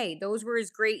place, which, hey, those were his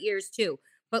great years too.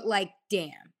 But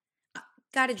damn,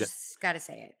 gotta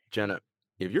say it. Jenna,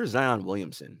 if you're Zion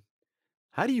Williamson,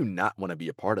 how do you not want to be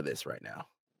a part of this right now?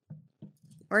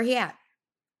 Where he at?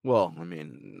 Well, I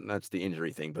mean, that's the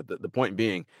injury thing. But the point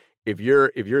being, if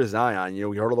you're Zion,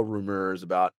 we heard all the rumors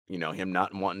about, him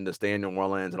not wanting to stay in New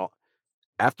Orleans and all.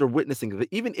 After witnessing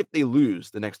even if they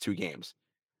lose the next 2 games,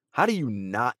 how do you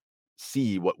not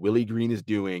see what Willie Green is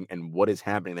doing and what is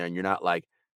happening there? And you're not like,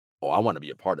 oh, I want to be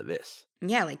a part of this.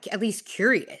 Yeah, at least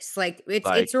curious.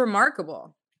 It's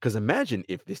remarkable. Because imagine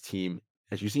if this team,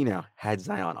 as you see now, had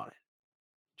Zion on it.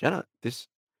 Jenna, this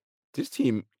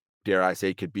team, dare I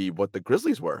say, could be what the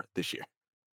Grizzlies were this year,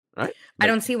 right? I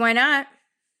don't see why not.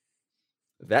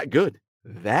 That good.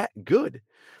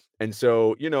 And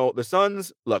so, the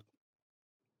Suns, look,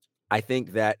 I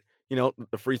think that,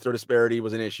 the free throw disparity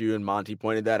was an issue, and Monty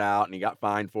pointed that out, and he got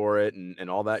fined for it and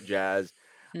all that jazz.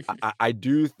 I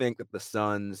do think that the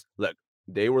Suns, look,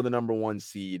 they were the number 1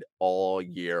 seed all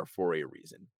year for a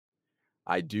reason.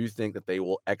 I do think that they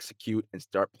will execute and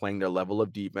start playing their level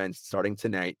of defense starting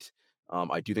tonight.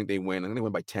 I do think they win. I think they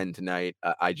win by 10 tonight.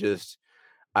 I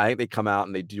think they come out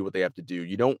and they do what they have to do.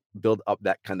 You don't build up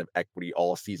that kind of equity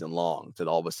all season long to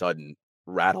all of a sudden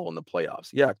rattle in the playoffs.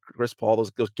 Yeah, Chris Paul,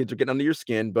 those kids are getting under your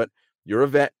skin, but you're a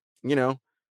vet,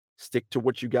 Stick to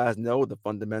what you guys know, the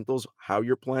fundamentals, how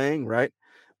you're playing, right?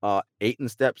 Ayton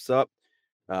steps up.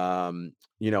 Cameron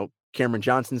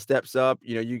Johnson steps up.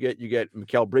 You get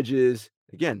Mikal Bridges.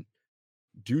 Again,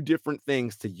 do different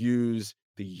things to use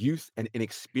the youth and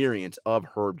inexperience of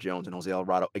Herb Jones and Jose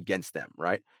Alvarado against them,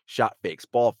 right? Shot fakes,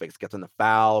 ball fakes, get them to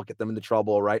foul, get them into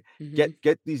trouble, right? Hmm.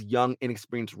 Get these young,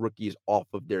 inexperienced rookies off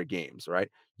of their games, right?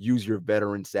 Use your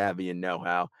veteran savvy and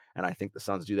know-how. And I think the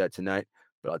Suns do that tonight.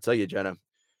 But I'll tell you, Jenna,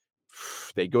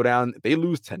 they go down, they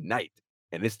lose tonight,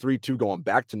 and it's 3-2 going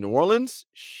back to New Orleans.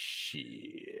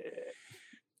 Shit.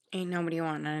 Ain't nobody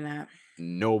want none of that.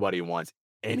 Nobody wants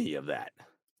any of that.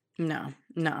 No,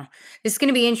 no. It's going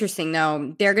to be interesting,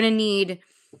 though. They're going to need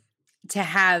to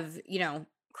have,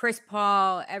 Chris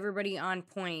Paul, everybody on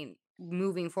point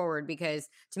moving forward, because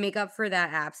to make up for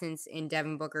that absence in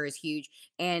Devin Booker is huge.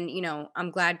 And,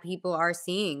 I'm glad people are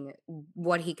seeing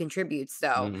what he contributes,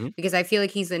 though, Mhm. because I feel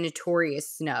like he's a notorious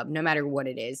snub, no matter what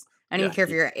it is. I don't Yeah, even care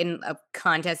if you're in a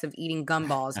contest of eating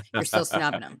gumballs, you're still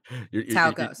snubbing him. you're, It's you're, how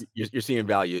it you're, goes. you're you're seeing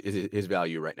value, his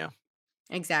value right now.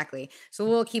 Exactly. So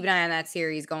we'll keep an eye on that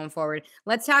series going forward.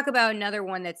 Let's talk about another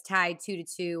one that's tied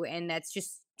 2-2, and that's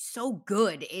just so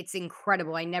good. It's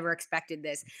incredible. I never expected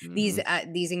this. These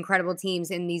Mhm. these incredible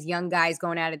teams and these young guys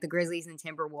going at it, the Grizzlies and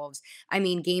Timberwolves. I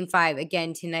mean, game 5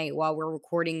 again tonight while we're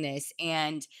recording this,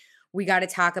 and we got to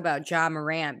talk about Ja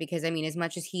Morant, because I mean, as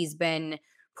much as he's been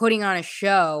putting on a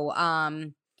show,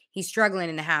 he's struggling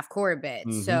in the half court a bit.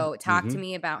 Mhm. So talk to Mhm.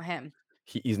 me about him.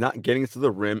 He's not getting to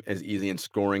the rim as easy and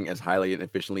scoring as highly and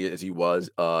efficiently as he was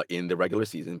in the regular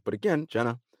season. But again,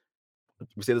 Jenna,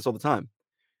 we say this all the time.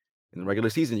 In the regular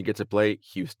season, you get to play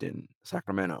Houston,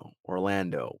 Sacramento,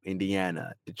 Orlando,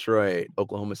 Indiana, Detroit,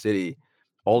 Oklahoma City,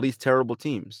 all these terrible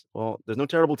teams. Well, there's no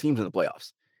terrible teams in the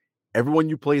playoffs. Everyone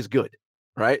you play is good,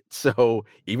 right? So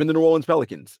even the New Orleans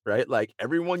Pelicans, right? Like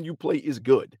everyone you play is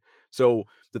good. So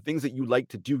the things that you like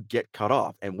to do get cut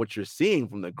off. And what you're seeing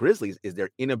from the Grizzlies is their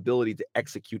inability to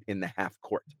execute in the half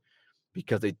court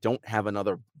because they don't have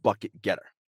another bucket getter,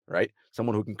 right?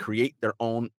 Someone who can create their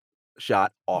own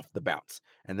shot off the bounce.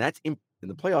 And that's in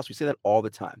the playoffs. We say that all the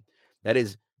time. That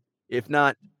is, if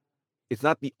not, it's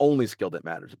not the only skill that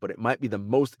matters, but it might be the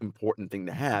most important thing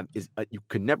to have. Is you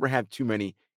could never have too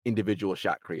many individual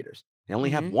shot creators. They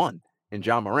only have Hmm. one in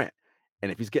John Morant. And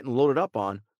if he's getting loaded up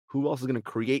on, who else is going to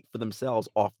create for themselves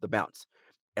off the bounce?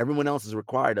 Everyone else is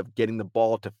required of getting the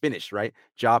ball to finish, right?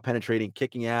 Job penetrating,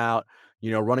 kicking out,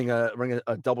 running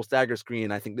a double stagger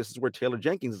screen. I think this is where Taylor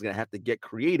Jenkins is going to have to get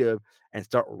creative and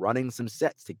start running some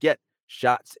sets to get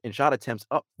shots and shot attempts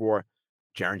up for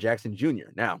Jaren Jackson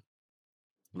Jr. Now,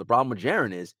 the problem with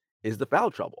Jaren is the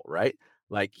foul trouble, right?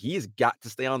 Like he's got to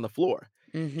stay on the floor.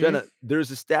 Hmm. Jenna, there's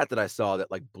a stat that I saw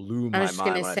that like blew I my was just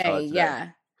gonna mind when I saw say, it today.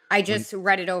 yeah. I When just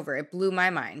read it over. It blew my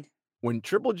mind. when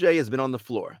Triple J has been on the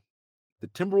floor, the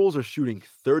Timberwolves are shooting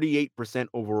 38%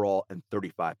 overall and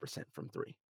 35% from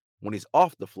three. When he's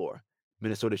off the floor,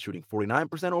 Minnesota's shooting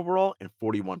 49% overall and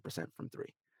 41% from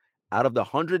three. Out of the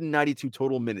 192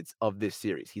 total minutes of this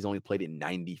series, he's only played in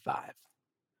 95.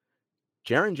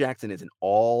 Jaren Jackson is an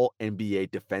all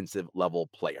NBA defensive level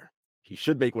player. He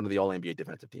should make one of the all NBA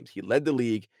defensive teams. He led the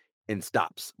league in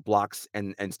stops, blocks,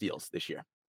 and steals this year.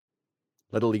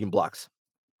 Led the league in blocks.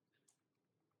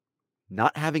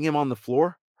 Not having him on the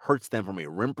floor hurts them from a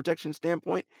rim protection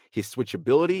standpoint, his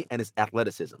switchability, and his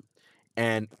athleticism.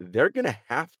 And they're going to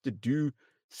have to do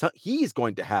so, he's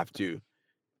going to have to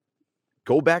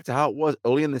go back to how it was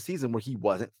early in the season where he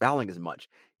wasn't fouling as much.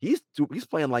 He's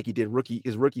playing like he did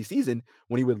his rookie season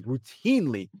when he would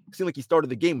routinely seem like he started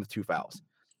the game with 2 fouls.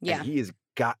 And Yeah. he has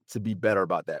got to be better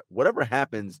about that. Whatever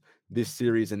happens this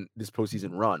series and this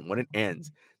postseason run, when it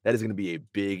ends, that is going to be a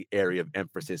big area of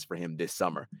emphasis for him this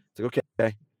summer. It's like,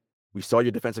 okay, we saw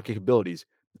your defensive capabilities,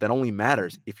 but that only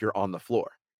matters if you're on the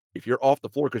floor. If you're off the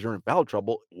floor because you're in foul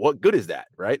trouble, what good is that,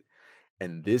 right?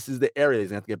 And this is the area he's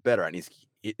gonna have to get better. And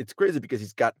it's crazy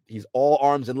because he's all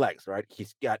arms and legs, right?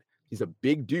 He's a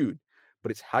big dude,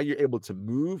 but it's how you're able to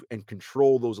move and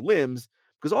control those limbs.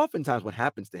 Because oftentimes what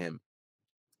happens to him,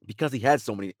 because he has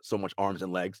so much arms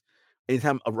and legs,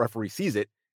 anytime a referee sees it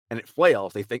and it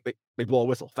flails, they think they blow a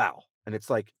whistle, foul. And it's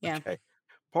like, Yeah. okay,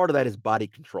 part of that is body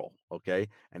control, okay?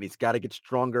 And he's got to get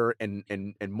stronger and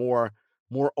more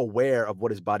aware of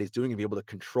what his body's doing and be able to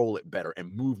control it better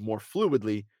and move more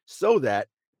fluidly so that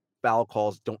foul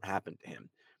calls don't happen to him.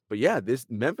 But yeah, this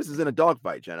Memphis is in a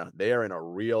dogfight, Jenna. They are in a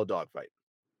real dogfight.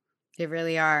 They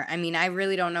really are. I mean, I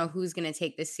really don't know who's going to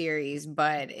take this series,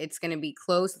 but it's going to be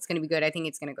close. It's going to be good. I think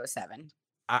it's going to go 7.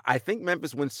 I think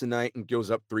Memphis wins tonight and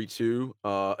goes up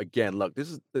 3-2. Again, look, this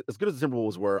is as good as the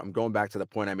Timberwolves were. I'm going back to the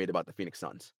point I made about the Phoenix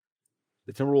Suns.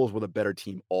 the Timberwolves were the better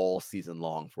team all season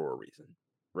long for a reason,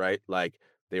 right? Like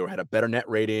had a better net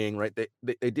rating, right?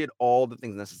 They did all the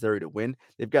things necessary to win.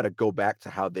 They've got to go back to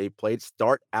how they played.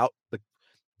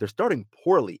 They're starting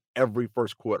poorly every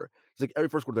first quarter. It's like every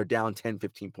first quarter they're down 10,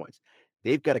 15 points.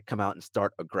 They've got to come out and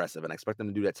start aggressive. And I expect them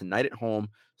to do that tonight at home.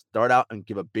 Start out and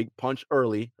give a big punch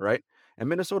early, right? And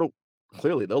Minnesota,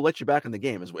 clearly, they'll let you back in the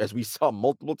game, as we saw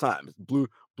multiple times. Blew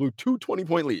two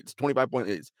 20-point leads, 25-point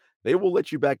leads. They will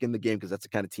let you back in the game because that's the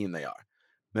kind of team they are.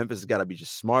 Memphis has got to be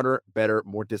just smarter, better,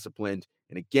 more disciplined.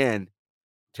 And again,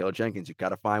 Taylor Jenkins, you got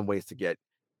to find ways to get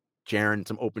Jaren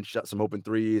some open shots, some open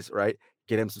threes, right?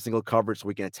 Get him some single coverage so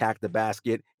we can attack the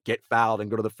basket, get fouled, and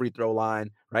go to the free throw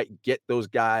line, right? Get those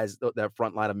guys, that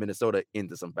front line of Minnesota,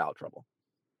 into some foul trouble.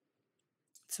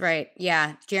 That's right.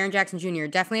 Yeah. Jaren Jackson Jr.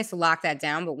 definitely has to lock that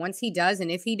down. But once he does, and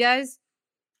if he does,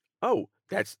 oh,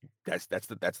 that's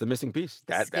the missing piece.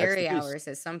 That's scary the piece. hours,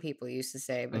 as some people used to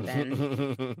say. But then,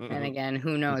 and again,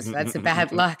 who knows? That's a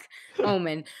bad luck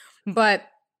omen. But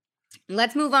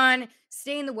let's move on,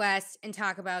 stay in the West, and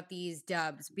talk about these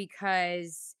dubs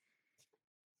because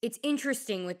it's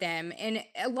interesting with them. And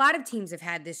a lot of teams have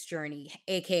had this journey,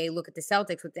 aka look at the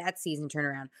Celtics with that season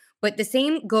turnaround. But the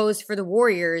same goes for the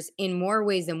Warriors in more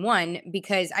ways than one,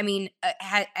 because, I mean,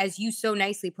 as you so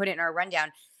nicely put it in our rundown,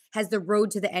 has the road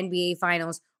to the NBA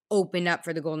Finals opened up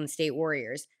for the Golden State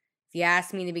Warriors? If you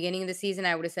asked me in the beginning of the season,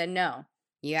 I would have said no.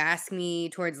 You ask me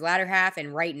towards the latter half,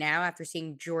 and right now, after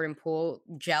seeing Jordan Poole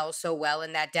gel so well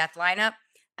in that death lineup,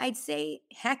 I'd say,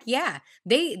 heck yeah,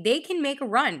 they can make a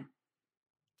run.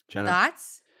 Jenna,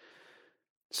 Thoughts?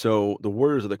 so the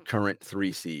Warriors are the current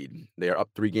 3 seed. They are up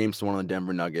 3-1 on the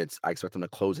Denver Nuggets. I expect them to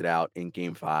close it out in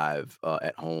Game 5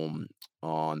 at home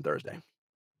on Thursday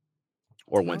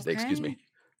or Wednesday, excuse me.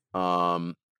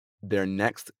 Okay. Their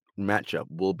next matchup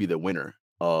will be the winner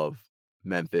of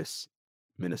Memphis,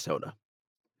 Minnesota.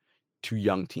 2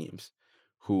 young teams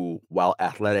who, while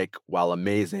athletic, while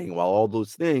amazing, while all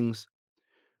those things,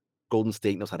 Golden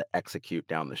State knows how to execute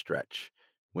down the stretch.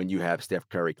 When you have Steph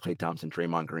Curry, Klay Thompson,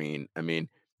 Draymond Green, I mean,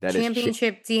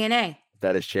 Championship DNA.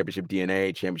 that is championship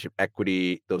DNA, championship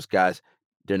equity. Those guys,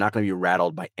 they're not going to be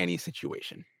rattled by any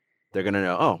situation. They're going to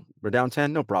know, oh, we're down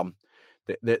 10, no problem.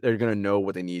 They're going to know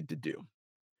what they need to do.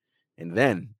 And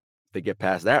then they get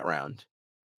past that round.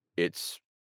 It's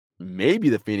maybe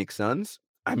the Phoenix Suns.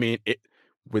 I mean,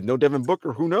 with no Devin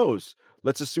Booker, who knows?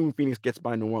 Let's assume Phoenix gets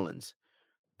by New Orleans.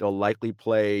 They'll likely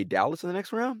play Dallas in the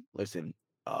next round. Listen,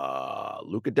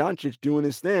 Luka Doncic doing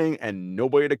his thing and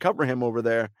nobody to cover him over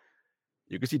there.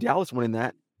 You can see Dallas winning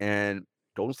that, and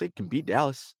Golden State can beat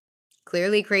Dallas.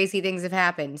 Clearly, crazy things have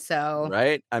happened. So,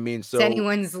 right? I mean, it's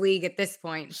anyone's league at this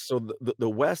point. So the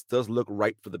West does look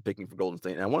right for the picking for Golden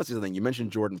State. And I want to say something. You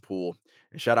mentioned Jordan Poole,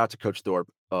 and shout out to Coach Thorpe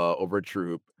over at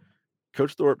True Hoop.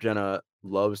 Coach Thorpe, Jenna,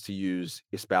 loves to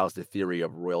espouse the theory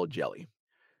of royal jelly.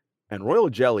 And royal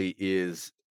jelly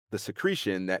is the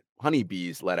secretion that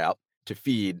honeybees let out to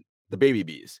feed the baby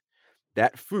bees.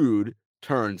 That food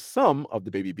turns some of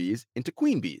the baby bees into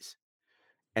queen bees.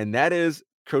 And that is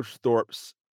Coach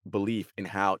Thorpe's belief in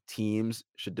how teams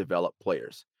should develop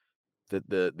players.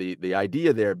 The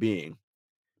idea there being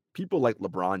people like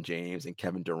LeBron James and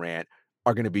Kevin Durant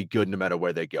are going to be good no matter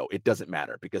where they go. It doesn't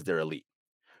matter because they're elite.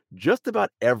 Just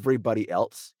about everybody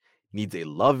else needs a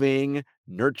loving,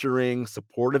 nurturing,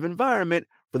 supportive environment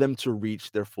for them to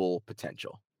reach their full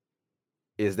potential.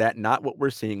 Is that not what we're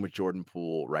seeing with Jordan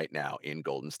Poole right now in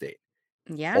Golden State?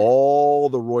 Yeah. All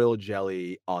the royal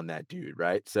jelly on that dude,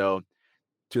 right? So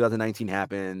 2019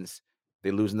 happens.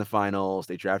 They lose in the finals.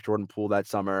 They draft Jordan Poole that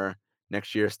summer.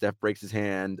 Next year, Steph breaks his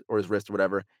hand or his wrist or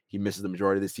whatever. He misses the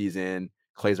majority of the season.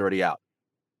 Clay's already out.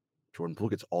 Jordan Poole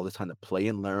gets all the time to play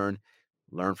and learn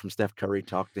from Steph Curry,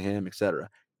 talk to him, etc.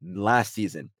 Last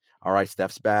season, all right,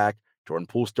 Steph's back. Jordan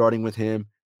Poole starting with him.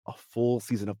 A full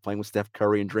season of playing with Steph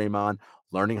Curry and Draymond,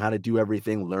 learning how to do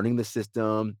everything, learning the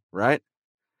system, right?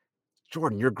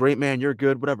 Jordan, you're great, man. You're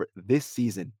good, whatever. This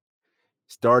season,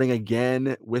 starting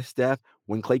again with Steph.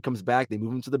 When Klay comes back, they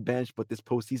move him to the bench. But this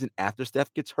postseason, after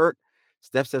Steph gets hurt,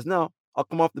 Steph says, no, I'll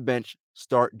come off the bench,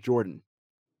 start Jordan.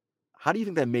 How do you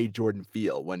think that made Jordan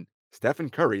feel when Stephen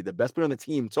Curry, the best player on the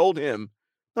team, told him,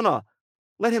 no,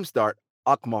 let him start.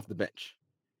 I'll come off the bench.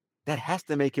 That has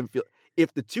to make him feel.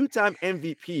 If the 2-time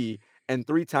MVP and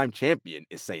 3-time champion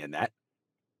is saying that,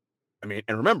 I mean,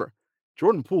 and remember,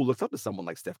 Jordan Poole looks up to someone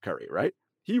like Steph Curry, right?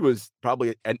 He was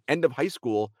probably at end of high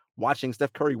school watching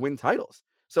Steph Curry win titles.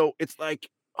 So it's like,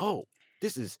 oh,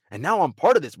 and now I'm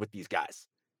part of this with these guys.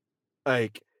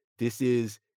 Like, this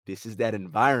is that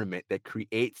environment that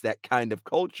creates that kind of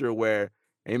culture where,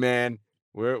 hey man,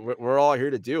 We're all here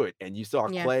to do it. And you saw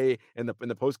Yeah. Clay in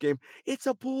the post game. It's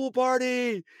a pool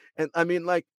party, and I mean,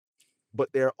 like, but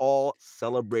they're all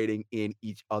celebrating in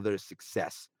each other's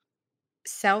success.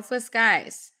 Selfless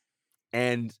guys.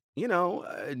 And,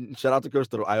 shout out to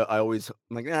Costa. I always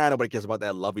I'm like, "Ah, nobody cares about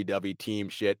that lovey-dovey team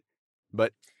shit,"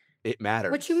 but it What you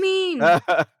matters. mean?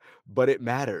 But it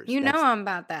matters. You know I'm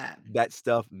about that. That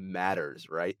stuff matters,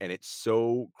 right? And it's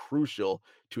so crucial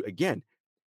to again,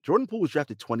 Jordan Poole was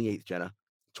drafted 28th, Jenna.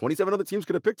 27 other teams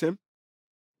could have picked him.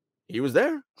 He was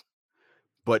there.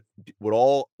 But would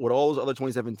all those other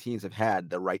 27 teams have had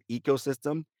the right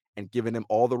ecosystem and given him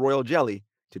all the royal jelly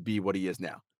to be what he is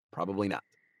now? Probably not.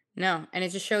 No, and it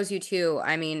just shows you too.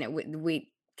 I mean,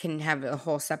 we can have a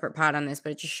whole separate pod on this,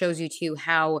 but it just shows you too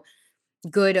how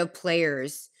good of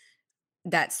players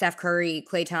that Steph Curry,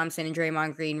 Klay Thompson, and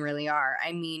Draymond Green really are.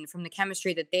 I mean, from the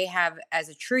chemistry that they have as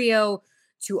a trio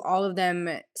to all of them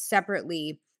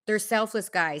separately, they're selfless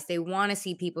guys. They want to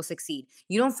see people succeed.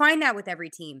 You don't find that with every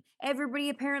team. Everybody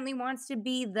apparently wants to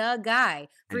be the guy.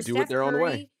 For And do it Steph their own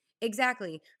way. Curry,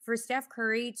 exactly. For Steph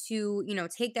Curry to,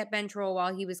 take that bench role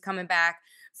while he was coming back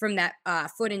from that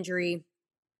foot injury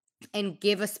and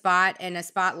give a spot and a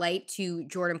spotlight to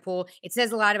Jordan Poole. It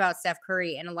says a lot about Steph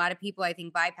Curry, and a lot of people I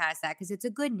think bypass that because it's a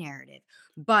good narrative,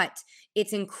 but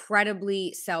it's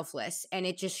incredibly selfless, and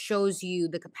it just shows you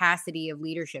the capacity of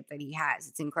leadership that he has.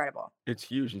 It's incredible. It's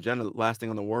huge. And Jenna, last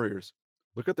thing on the Warriors,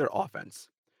 look at their offense.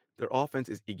 Their offense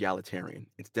is egalitarian.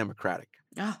 It's democratic.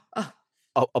 Oh,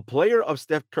 oh, A player of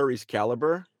Steph Curry's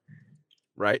caliber,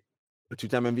 right? A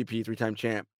two-time MVP, three-time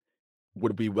champ,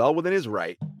 would be well within his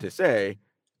right to say,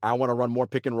 I want to run more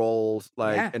pick and rolls,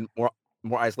 like, yeah. and more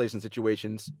isolation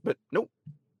situations. But nope.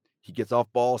 He gets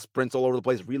off ball, sprints all over the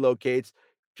place, relocates.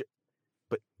 j-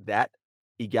 But that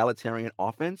egalitarian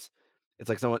offense, it's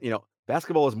like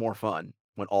basketball is more fun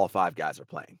when all five guys are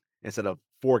playing instead of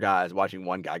four guys watching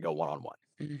one guy go one on one,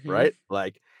 Hmm. right?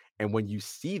 Like, and when you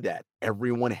see that,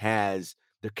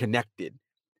 they're connected.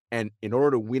 And in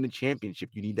order to win a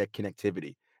championship, you need that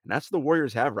connectivity. And that's what the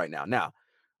Warriors have right now. Now,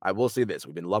 I will say this: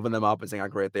 we've been loving them up and saying how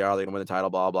great they are. They're gonna win the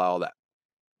title, blah, blah, all that.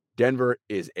 Denver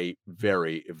is a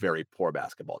very, very poor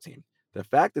basketball team. The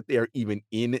fact that they are even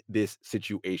in this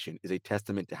situation is a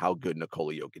testament to how good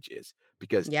Nikola Jokic is,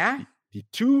 because Yeah. his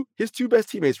two best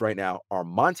teammates right now are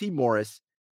Monty Morris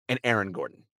and Aaron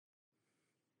Gordon.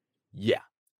 Yeah,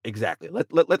 exactly. Let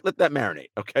that marinate,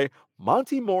 okay?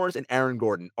 Monty Morris and Aaron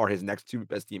Gordon are his next two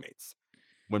best teammates.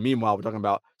 When meanwhile, we're talking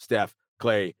about Steph,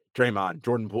 Clay, Draymond,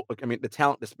 Jordan Poole. I mean, the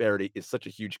talent disparity is such a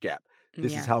huge gap.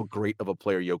 This is Yeah. how great of a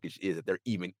player Jokic is that they're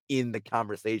even in the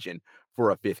conversation for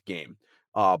a fifth game.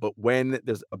 But when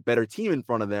there's a better team in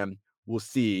front of them, we'll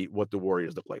see what the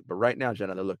Warriors look like. But right now,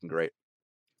 Jenna, they're looking great.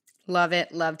 Love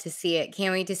it. Love to see it.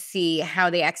 Can't wait to see how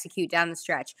they execute down the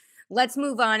stretch. Let's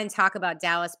move on and talk about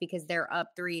Dallas because they're up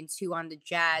 3-2 on the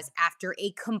Jazz after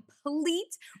a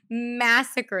complete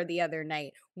massacre the other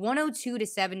night.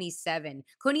 102-77.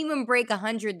 Couldn't even break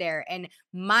 100 there. And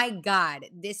my God,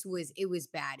 it was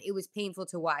bad. It was painful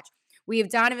to watch. We have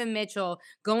Donovan Mitchell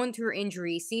going through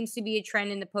injury. Seems to be a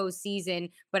trend in the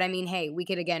postseason. But I mean, hey, we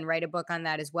could again write a book on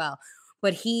that as well.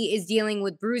 But he is dealing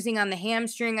with bruising on the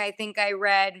hamstring, I think I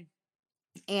read.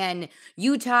 And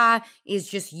Utah is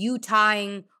just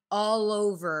Utahing all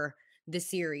over the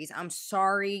series. I'm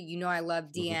sorry. I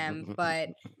love DM, but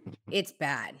it's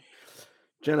bad.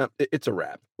 Jenna, it's a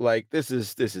wrap. Like, this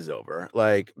is over.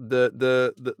 Like,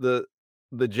 the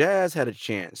Jazz had a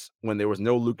chance when there was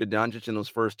no Luka Doncic in those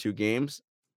first two games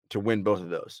to win both of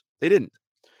those. They didn't.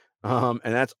 And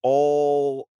that's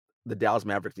all the Dallas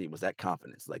Mavericks need, was that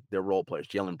confidence. Like, their role players,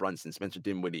 Jalen Brunson, Spencer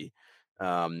Dinwiddie,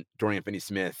 Dorian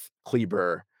Finney-Smith,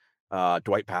 Kleber,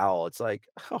 Dwight Powell. It's like,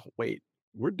 oh wait,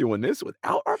 we're doing this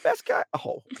without our best guy.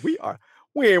 Oh,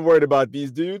 we ain't worried about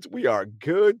these dudes. We are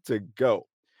good to go.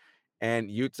 And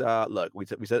Utah, look, we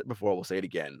said it before, we'll say it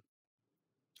again.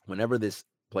 Whenever this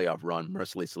playoff run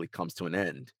mercilessly comes to an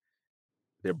end,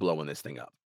 they're blowing this thing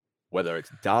up. Whether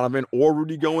it's Donovan or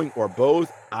Rudy going or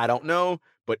both, I don't know,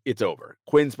 but it's over.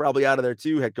 Quinn's probably out of there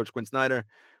too. Head coach Quinn Snyder.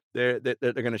 They're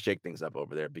going to shake things up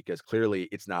over there because clearly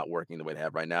it's not working the way they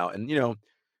have right now. And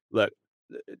look,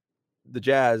 the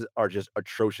Jazz are just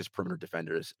atrocious perimeter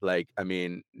defenders. Like, I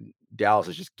mean, Dallas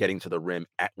is just getting to the rim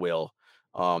at will.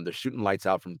 They're shooting lights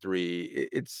out from three.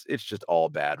 It's just all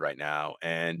bad right now.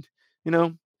 And you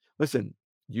know, listen,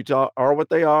 Utah are what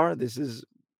they are. This is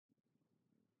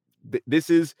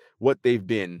what they've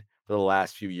been for the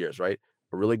last few years, right?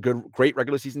 A really great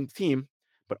regular season team,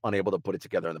 but unable to put it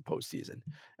together in the postseason.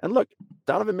 And look,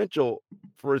 Donovan Mitchell,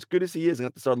 for as good as he is, going to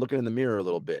have to start looking in the mirror a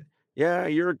little bit. Yeah,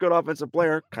 you're a good offensive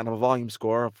player, kind of a volume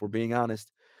scorer, if we're being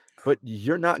honest. but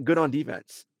you're not good on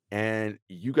defense. And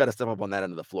you got to step up on that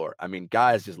end of the floor. I mean,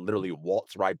 guys just literally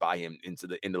waltz right by him into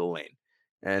the lane.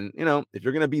 And if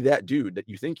you're gonna be that dude that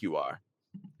you think you are,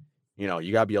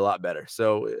 you gotta be a lot better.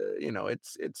 So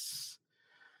it's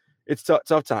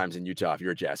tough times in Utah if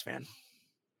you're a Jazz fan.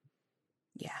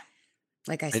 Yeah.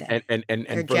 Like I And said, and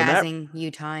they're jazzing,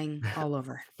 Utahing all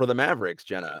over. for the Mavericks,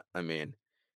 Jenna, I mean,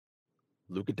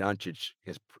 Luka Doncic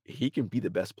he can be the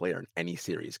best player in any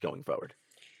series going forward.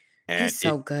 And He's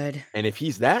so good. if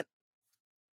he's that,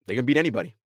 they can beat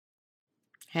anybody.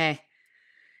 Hey,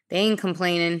 they ain't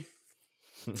complaining.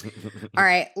 All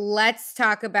right, let's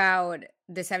talk about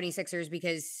the 76ers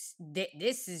because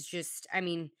this is just, I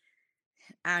mean,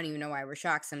 I don't even know why we're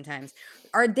shocked sometimes.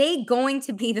 Are they going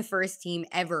to be the first team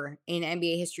ever in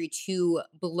NBA history to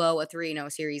blow a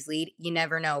 3-0 series lead? You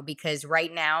never know, because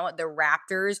right now the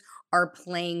Raptors are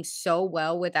playing so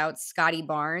well without Scotty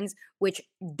Barnes, which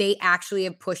they actually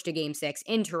have pushed to game 6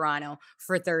 in Toronto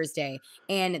for Thursday.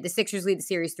 And the Sixers lead the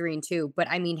series 3-2. But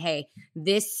I mean, hey,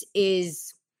 this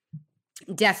is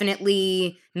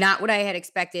definitely not what I had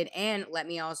expected. And let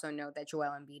me also note that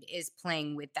Joel Embiid is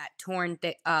playing with that torn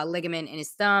ligament in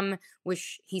his thumb,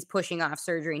 which he's pushing off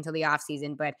surgery until the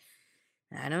offseason. But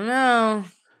I don't know.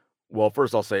 Well,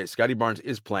 first I'll say Scotty Barnes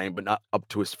is playing, but not up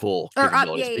to his full Or up,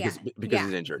 capabilities because yeah.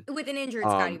 he's injured. With an injured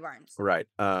Scotty Barnes. Right.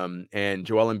 And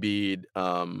Joel Embiid,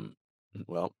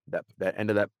 well, that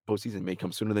end of that postseason may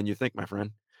come sooner than you think, my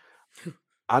friend.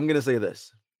 I'm gonna say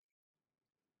this.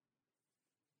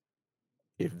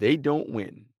 If they don't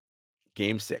win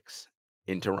game 6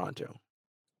 in Toronto,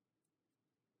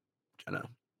 Jenna,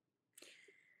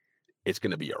 it's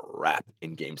gonna be a wrap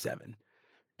in game 7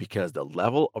 because the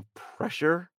level of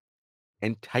pressure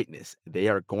and tightness they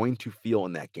are going to feel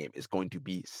in that game is going to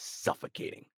be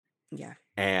suffocating. Yeah.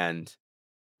 And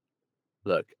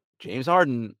look, James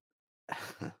Harden,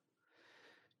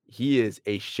 he is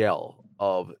a shell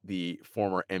of the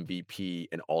former MVP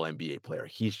and all NBA player.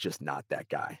 He's just not that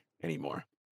guy anymore.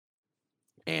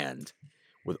 And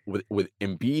with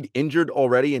Embiid injured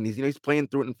already, and he's playing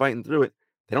through it and fighting through it,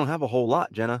 they don't have a whole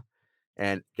lot, Jenna.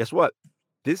 And guess what?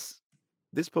 This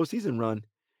postseason run,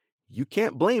 you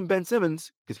can't blame Ben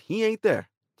Simmons because he ain't there.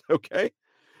 Okay.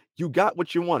 You got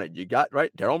what you wanted. You got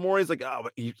right. Daryl Morey's like, oh,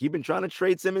 he's been trying to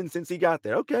trade Simmons since he got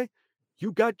there. Okay.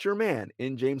 You got your man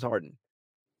in James Harden.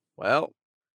 Well,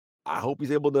 I hope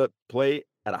he's able to play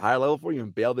at a higher level for you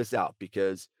and bail this out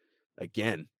because,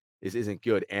 again, this isn't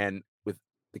good. And with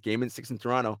the game in 6 in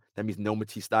Toronto, that means no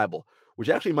Matisse Thybulle, which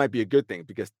actually might be a good thing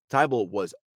because Thybulle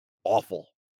was awful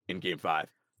in game 5.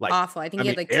 Like awful. I think he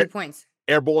had like 2 points.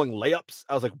 Airballing layups.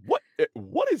 I was like,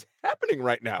 what is happening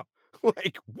right now?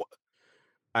 Like, what?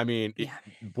 I mean,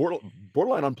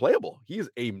 borderline unplayable. He is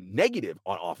a negative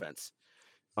on offense.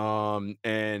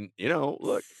 And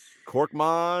look,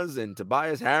 Korkmaz and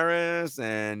Tobias Harris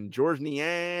and George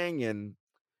Niang and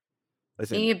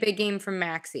listen. They need a big game from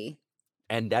Maxey.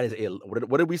 And that is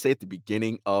what did we say at the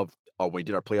beginning of when we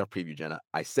did our playoff preview, Jenna?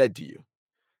 I said to you,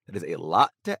 that is a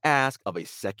lot to ask of a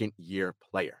second-year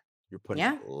player. You're putting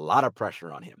a lot of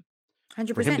pressure on him.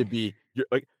 100%. For him to be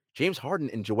like James Harden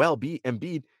and Joel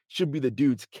Embiid should be the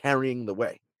dudes carrying the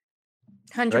way.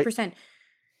 100%. Right?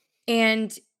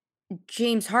 And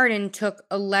James Harden took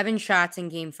 11 shots in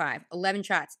game 5. 11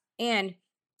 shots. And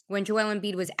when Joel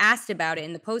Embiid was asked about it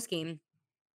in the postgame,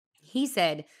 he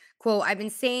said, quote, I've been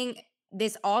saying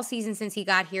this all season since he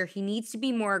got here. He needs to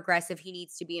be more aggressive. He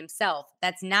needs to be himself.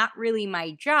 That's not really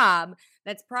my job.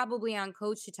 That's probably on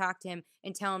coach to talk to him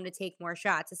and tell him to take more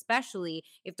shots, especially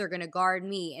if they're going to guard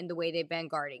me in the way they've been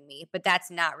guarding me. But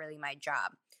that's not really my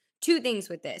job. 2 things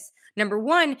with this. Number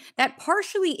 1, that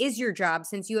partially is your job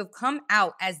since you have come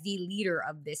out as the leader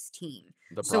of this team.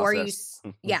 So are you,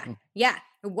 yeah.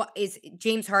 What is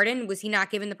James Harden? Was he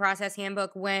not given the process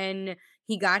handbook when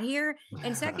he got here?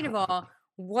 And second of all,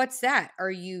 what's that?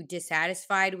 Are you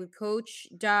dissatisfied with Coach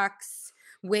Doc's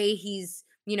way he's,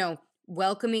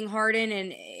 welcoming Harden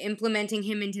and implementing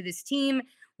him into this team?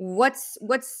 What's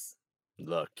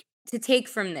look to take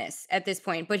from this at this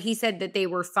point? But he said that they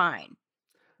were fine.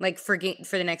 Like for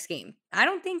the next game. I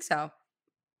don't think so.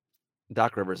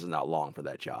 Doc Rivers is not long for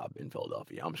that job in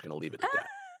Philadelphia. I'm just going to leave it at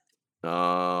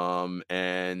that.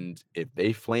 And if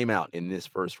they flame out in this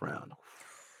first round,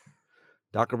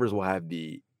 Doc Rivers will have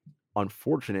the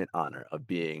unfortunate honor of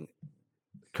being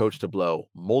coach to blow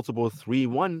multiple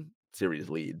 3-1 series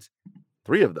leads,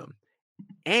 3 of them,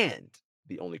 and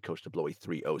the only coach to blow a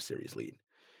 3-0 series lead.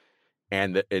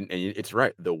 And it's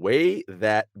right. The way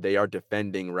that they are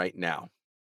defending right now,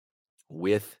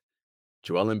 with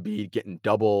Joel Embiid getting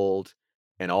doubled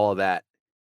and all of that,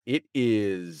 it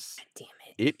is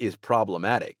it is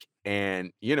problematic.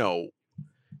 And,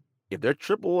 if they're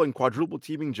triple and quadruple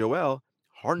teaming Joel,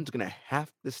 Harden's going to have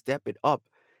to step it up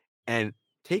and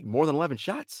take more than 11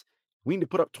 shots. We need to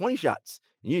put up 20 shots.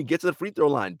 You need to get to the free throw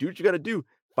line. Do what you got to do.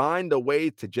 Find a way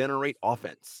to generate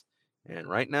offense. And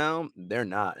right now, they're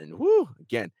not. And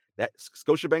again, that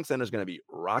Scotiabank Center is going to be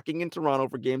rocking in Toronto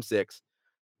for Game 6.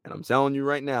 And I'm telling you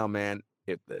right now, man,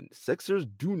 if the Sixers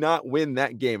do not win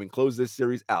that game and close this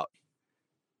series out,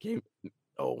 the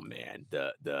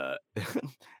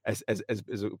as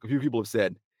a few people have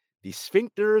said, the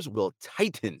sphincters will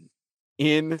tighten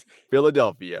in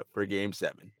Philadelphia for Game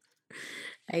 7.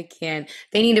 I can't.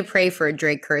 They need to pray for a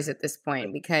Drake curse at this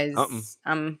point because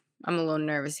I'm a little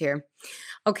nervous here.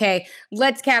 Okay,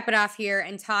 let's cap it off here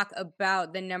and talk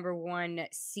about the number 1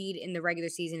 seed in the regular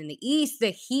season in the East,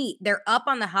 the Heat. They're up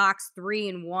on the Hawks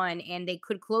 3-1, and they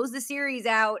could close the series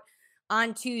out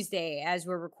on Tuesday as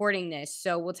we're recording this.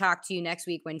 So we'll talk to you next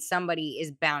week when somebody is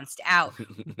bounced out.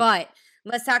 But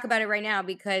let's talk about it right now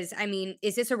because,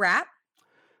 is this a wrap?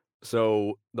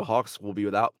 So the Hawks will be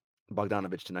without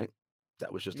Bogdanovich tonight.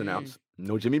 That was just announced.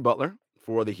 No Jimmy Butler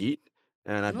for the Heat.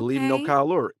 And I believe no Kyle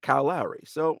Lowry.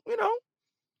 So,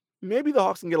 maybe the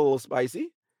Hawks can get a little spicy.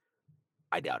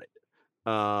 I doubt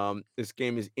it. This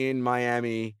game is in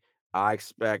Miami. I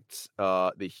expect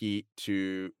the Heat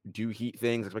to do Heat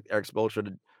things. I expect Eric Spoelstra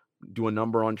to do a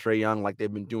number on Trae Young like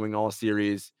they've been doing all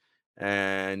series.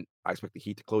 And I expect the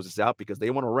Heat to close this out because they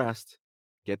want to rest,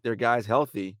 get their guys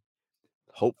healthy.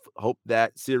 Hope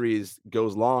that series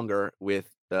goes longer with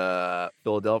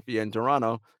Philadelphia and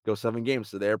Toronto, go 7 games.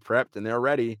 So they're prepped and they're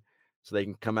ready so they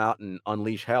can come out and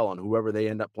unleash hell on whoever they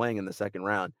end up playing in the second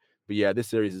round. But yeah, this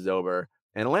series is over.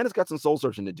 And Atlanta's got some soul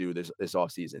searching to do this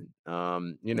offseason.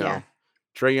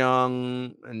 Trae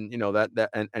Young and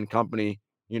that and company,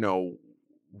 who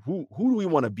do we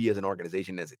want to be as an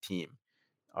organization, as a team?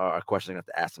 A question I have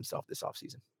to ask himself this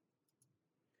offseason.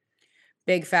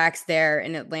 Big facts there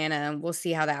in Atlanta. We'll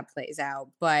see how that plays out.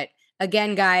 But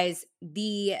again, guys,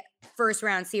 the first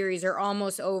round series are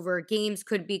almost over. Games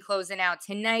could be closing out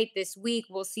tonight, this week.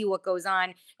 We'll see what goes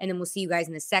on. And then we'll see you guys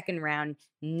in the second round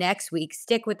next week.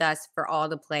 Stick with us for all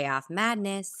the playoff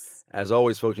madness. As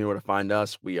always, folks, you know where to find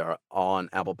us. We are on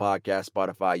Apple Podcasts,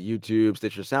 Spotify, YouTube,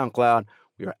 Stitcher, SoundCloud.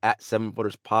 We are at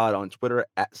 7footerspod on Twitter,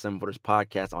 at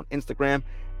 7footerspodcast on Instagram,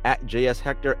 at JS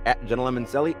Hector, at Gentleman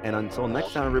Selly. And until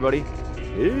next time, everybody,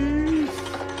 peace.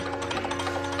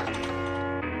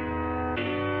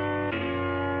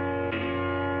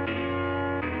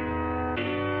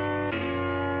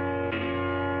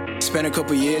 Spent a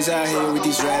couple years out here with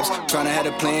these raps, trying to have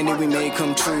a plan that we made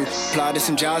come true. Applied to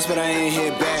some jobs, but I ain't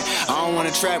hit back. I don't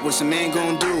want to trap, what some man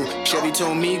gon' do? Chevy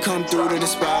told me come through to the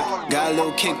spot. Got a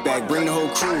little kickback, bring the whole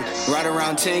crew. Right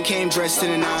around 10, came dressed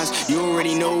in the nines. You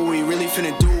already know what we really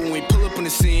finna do when we pull up on the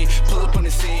scene.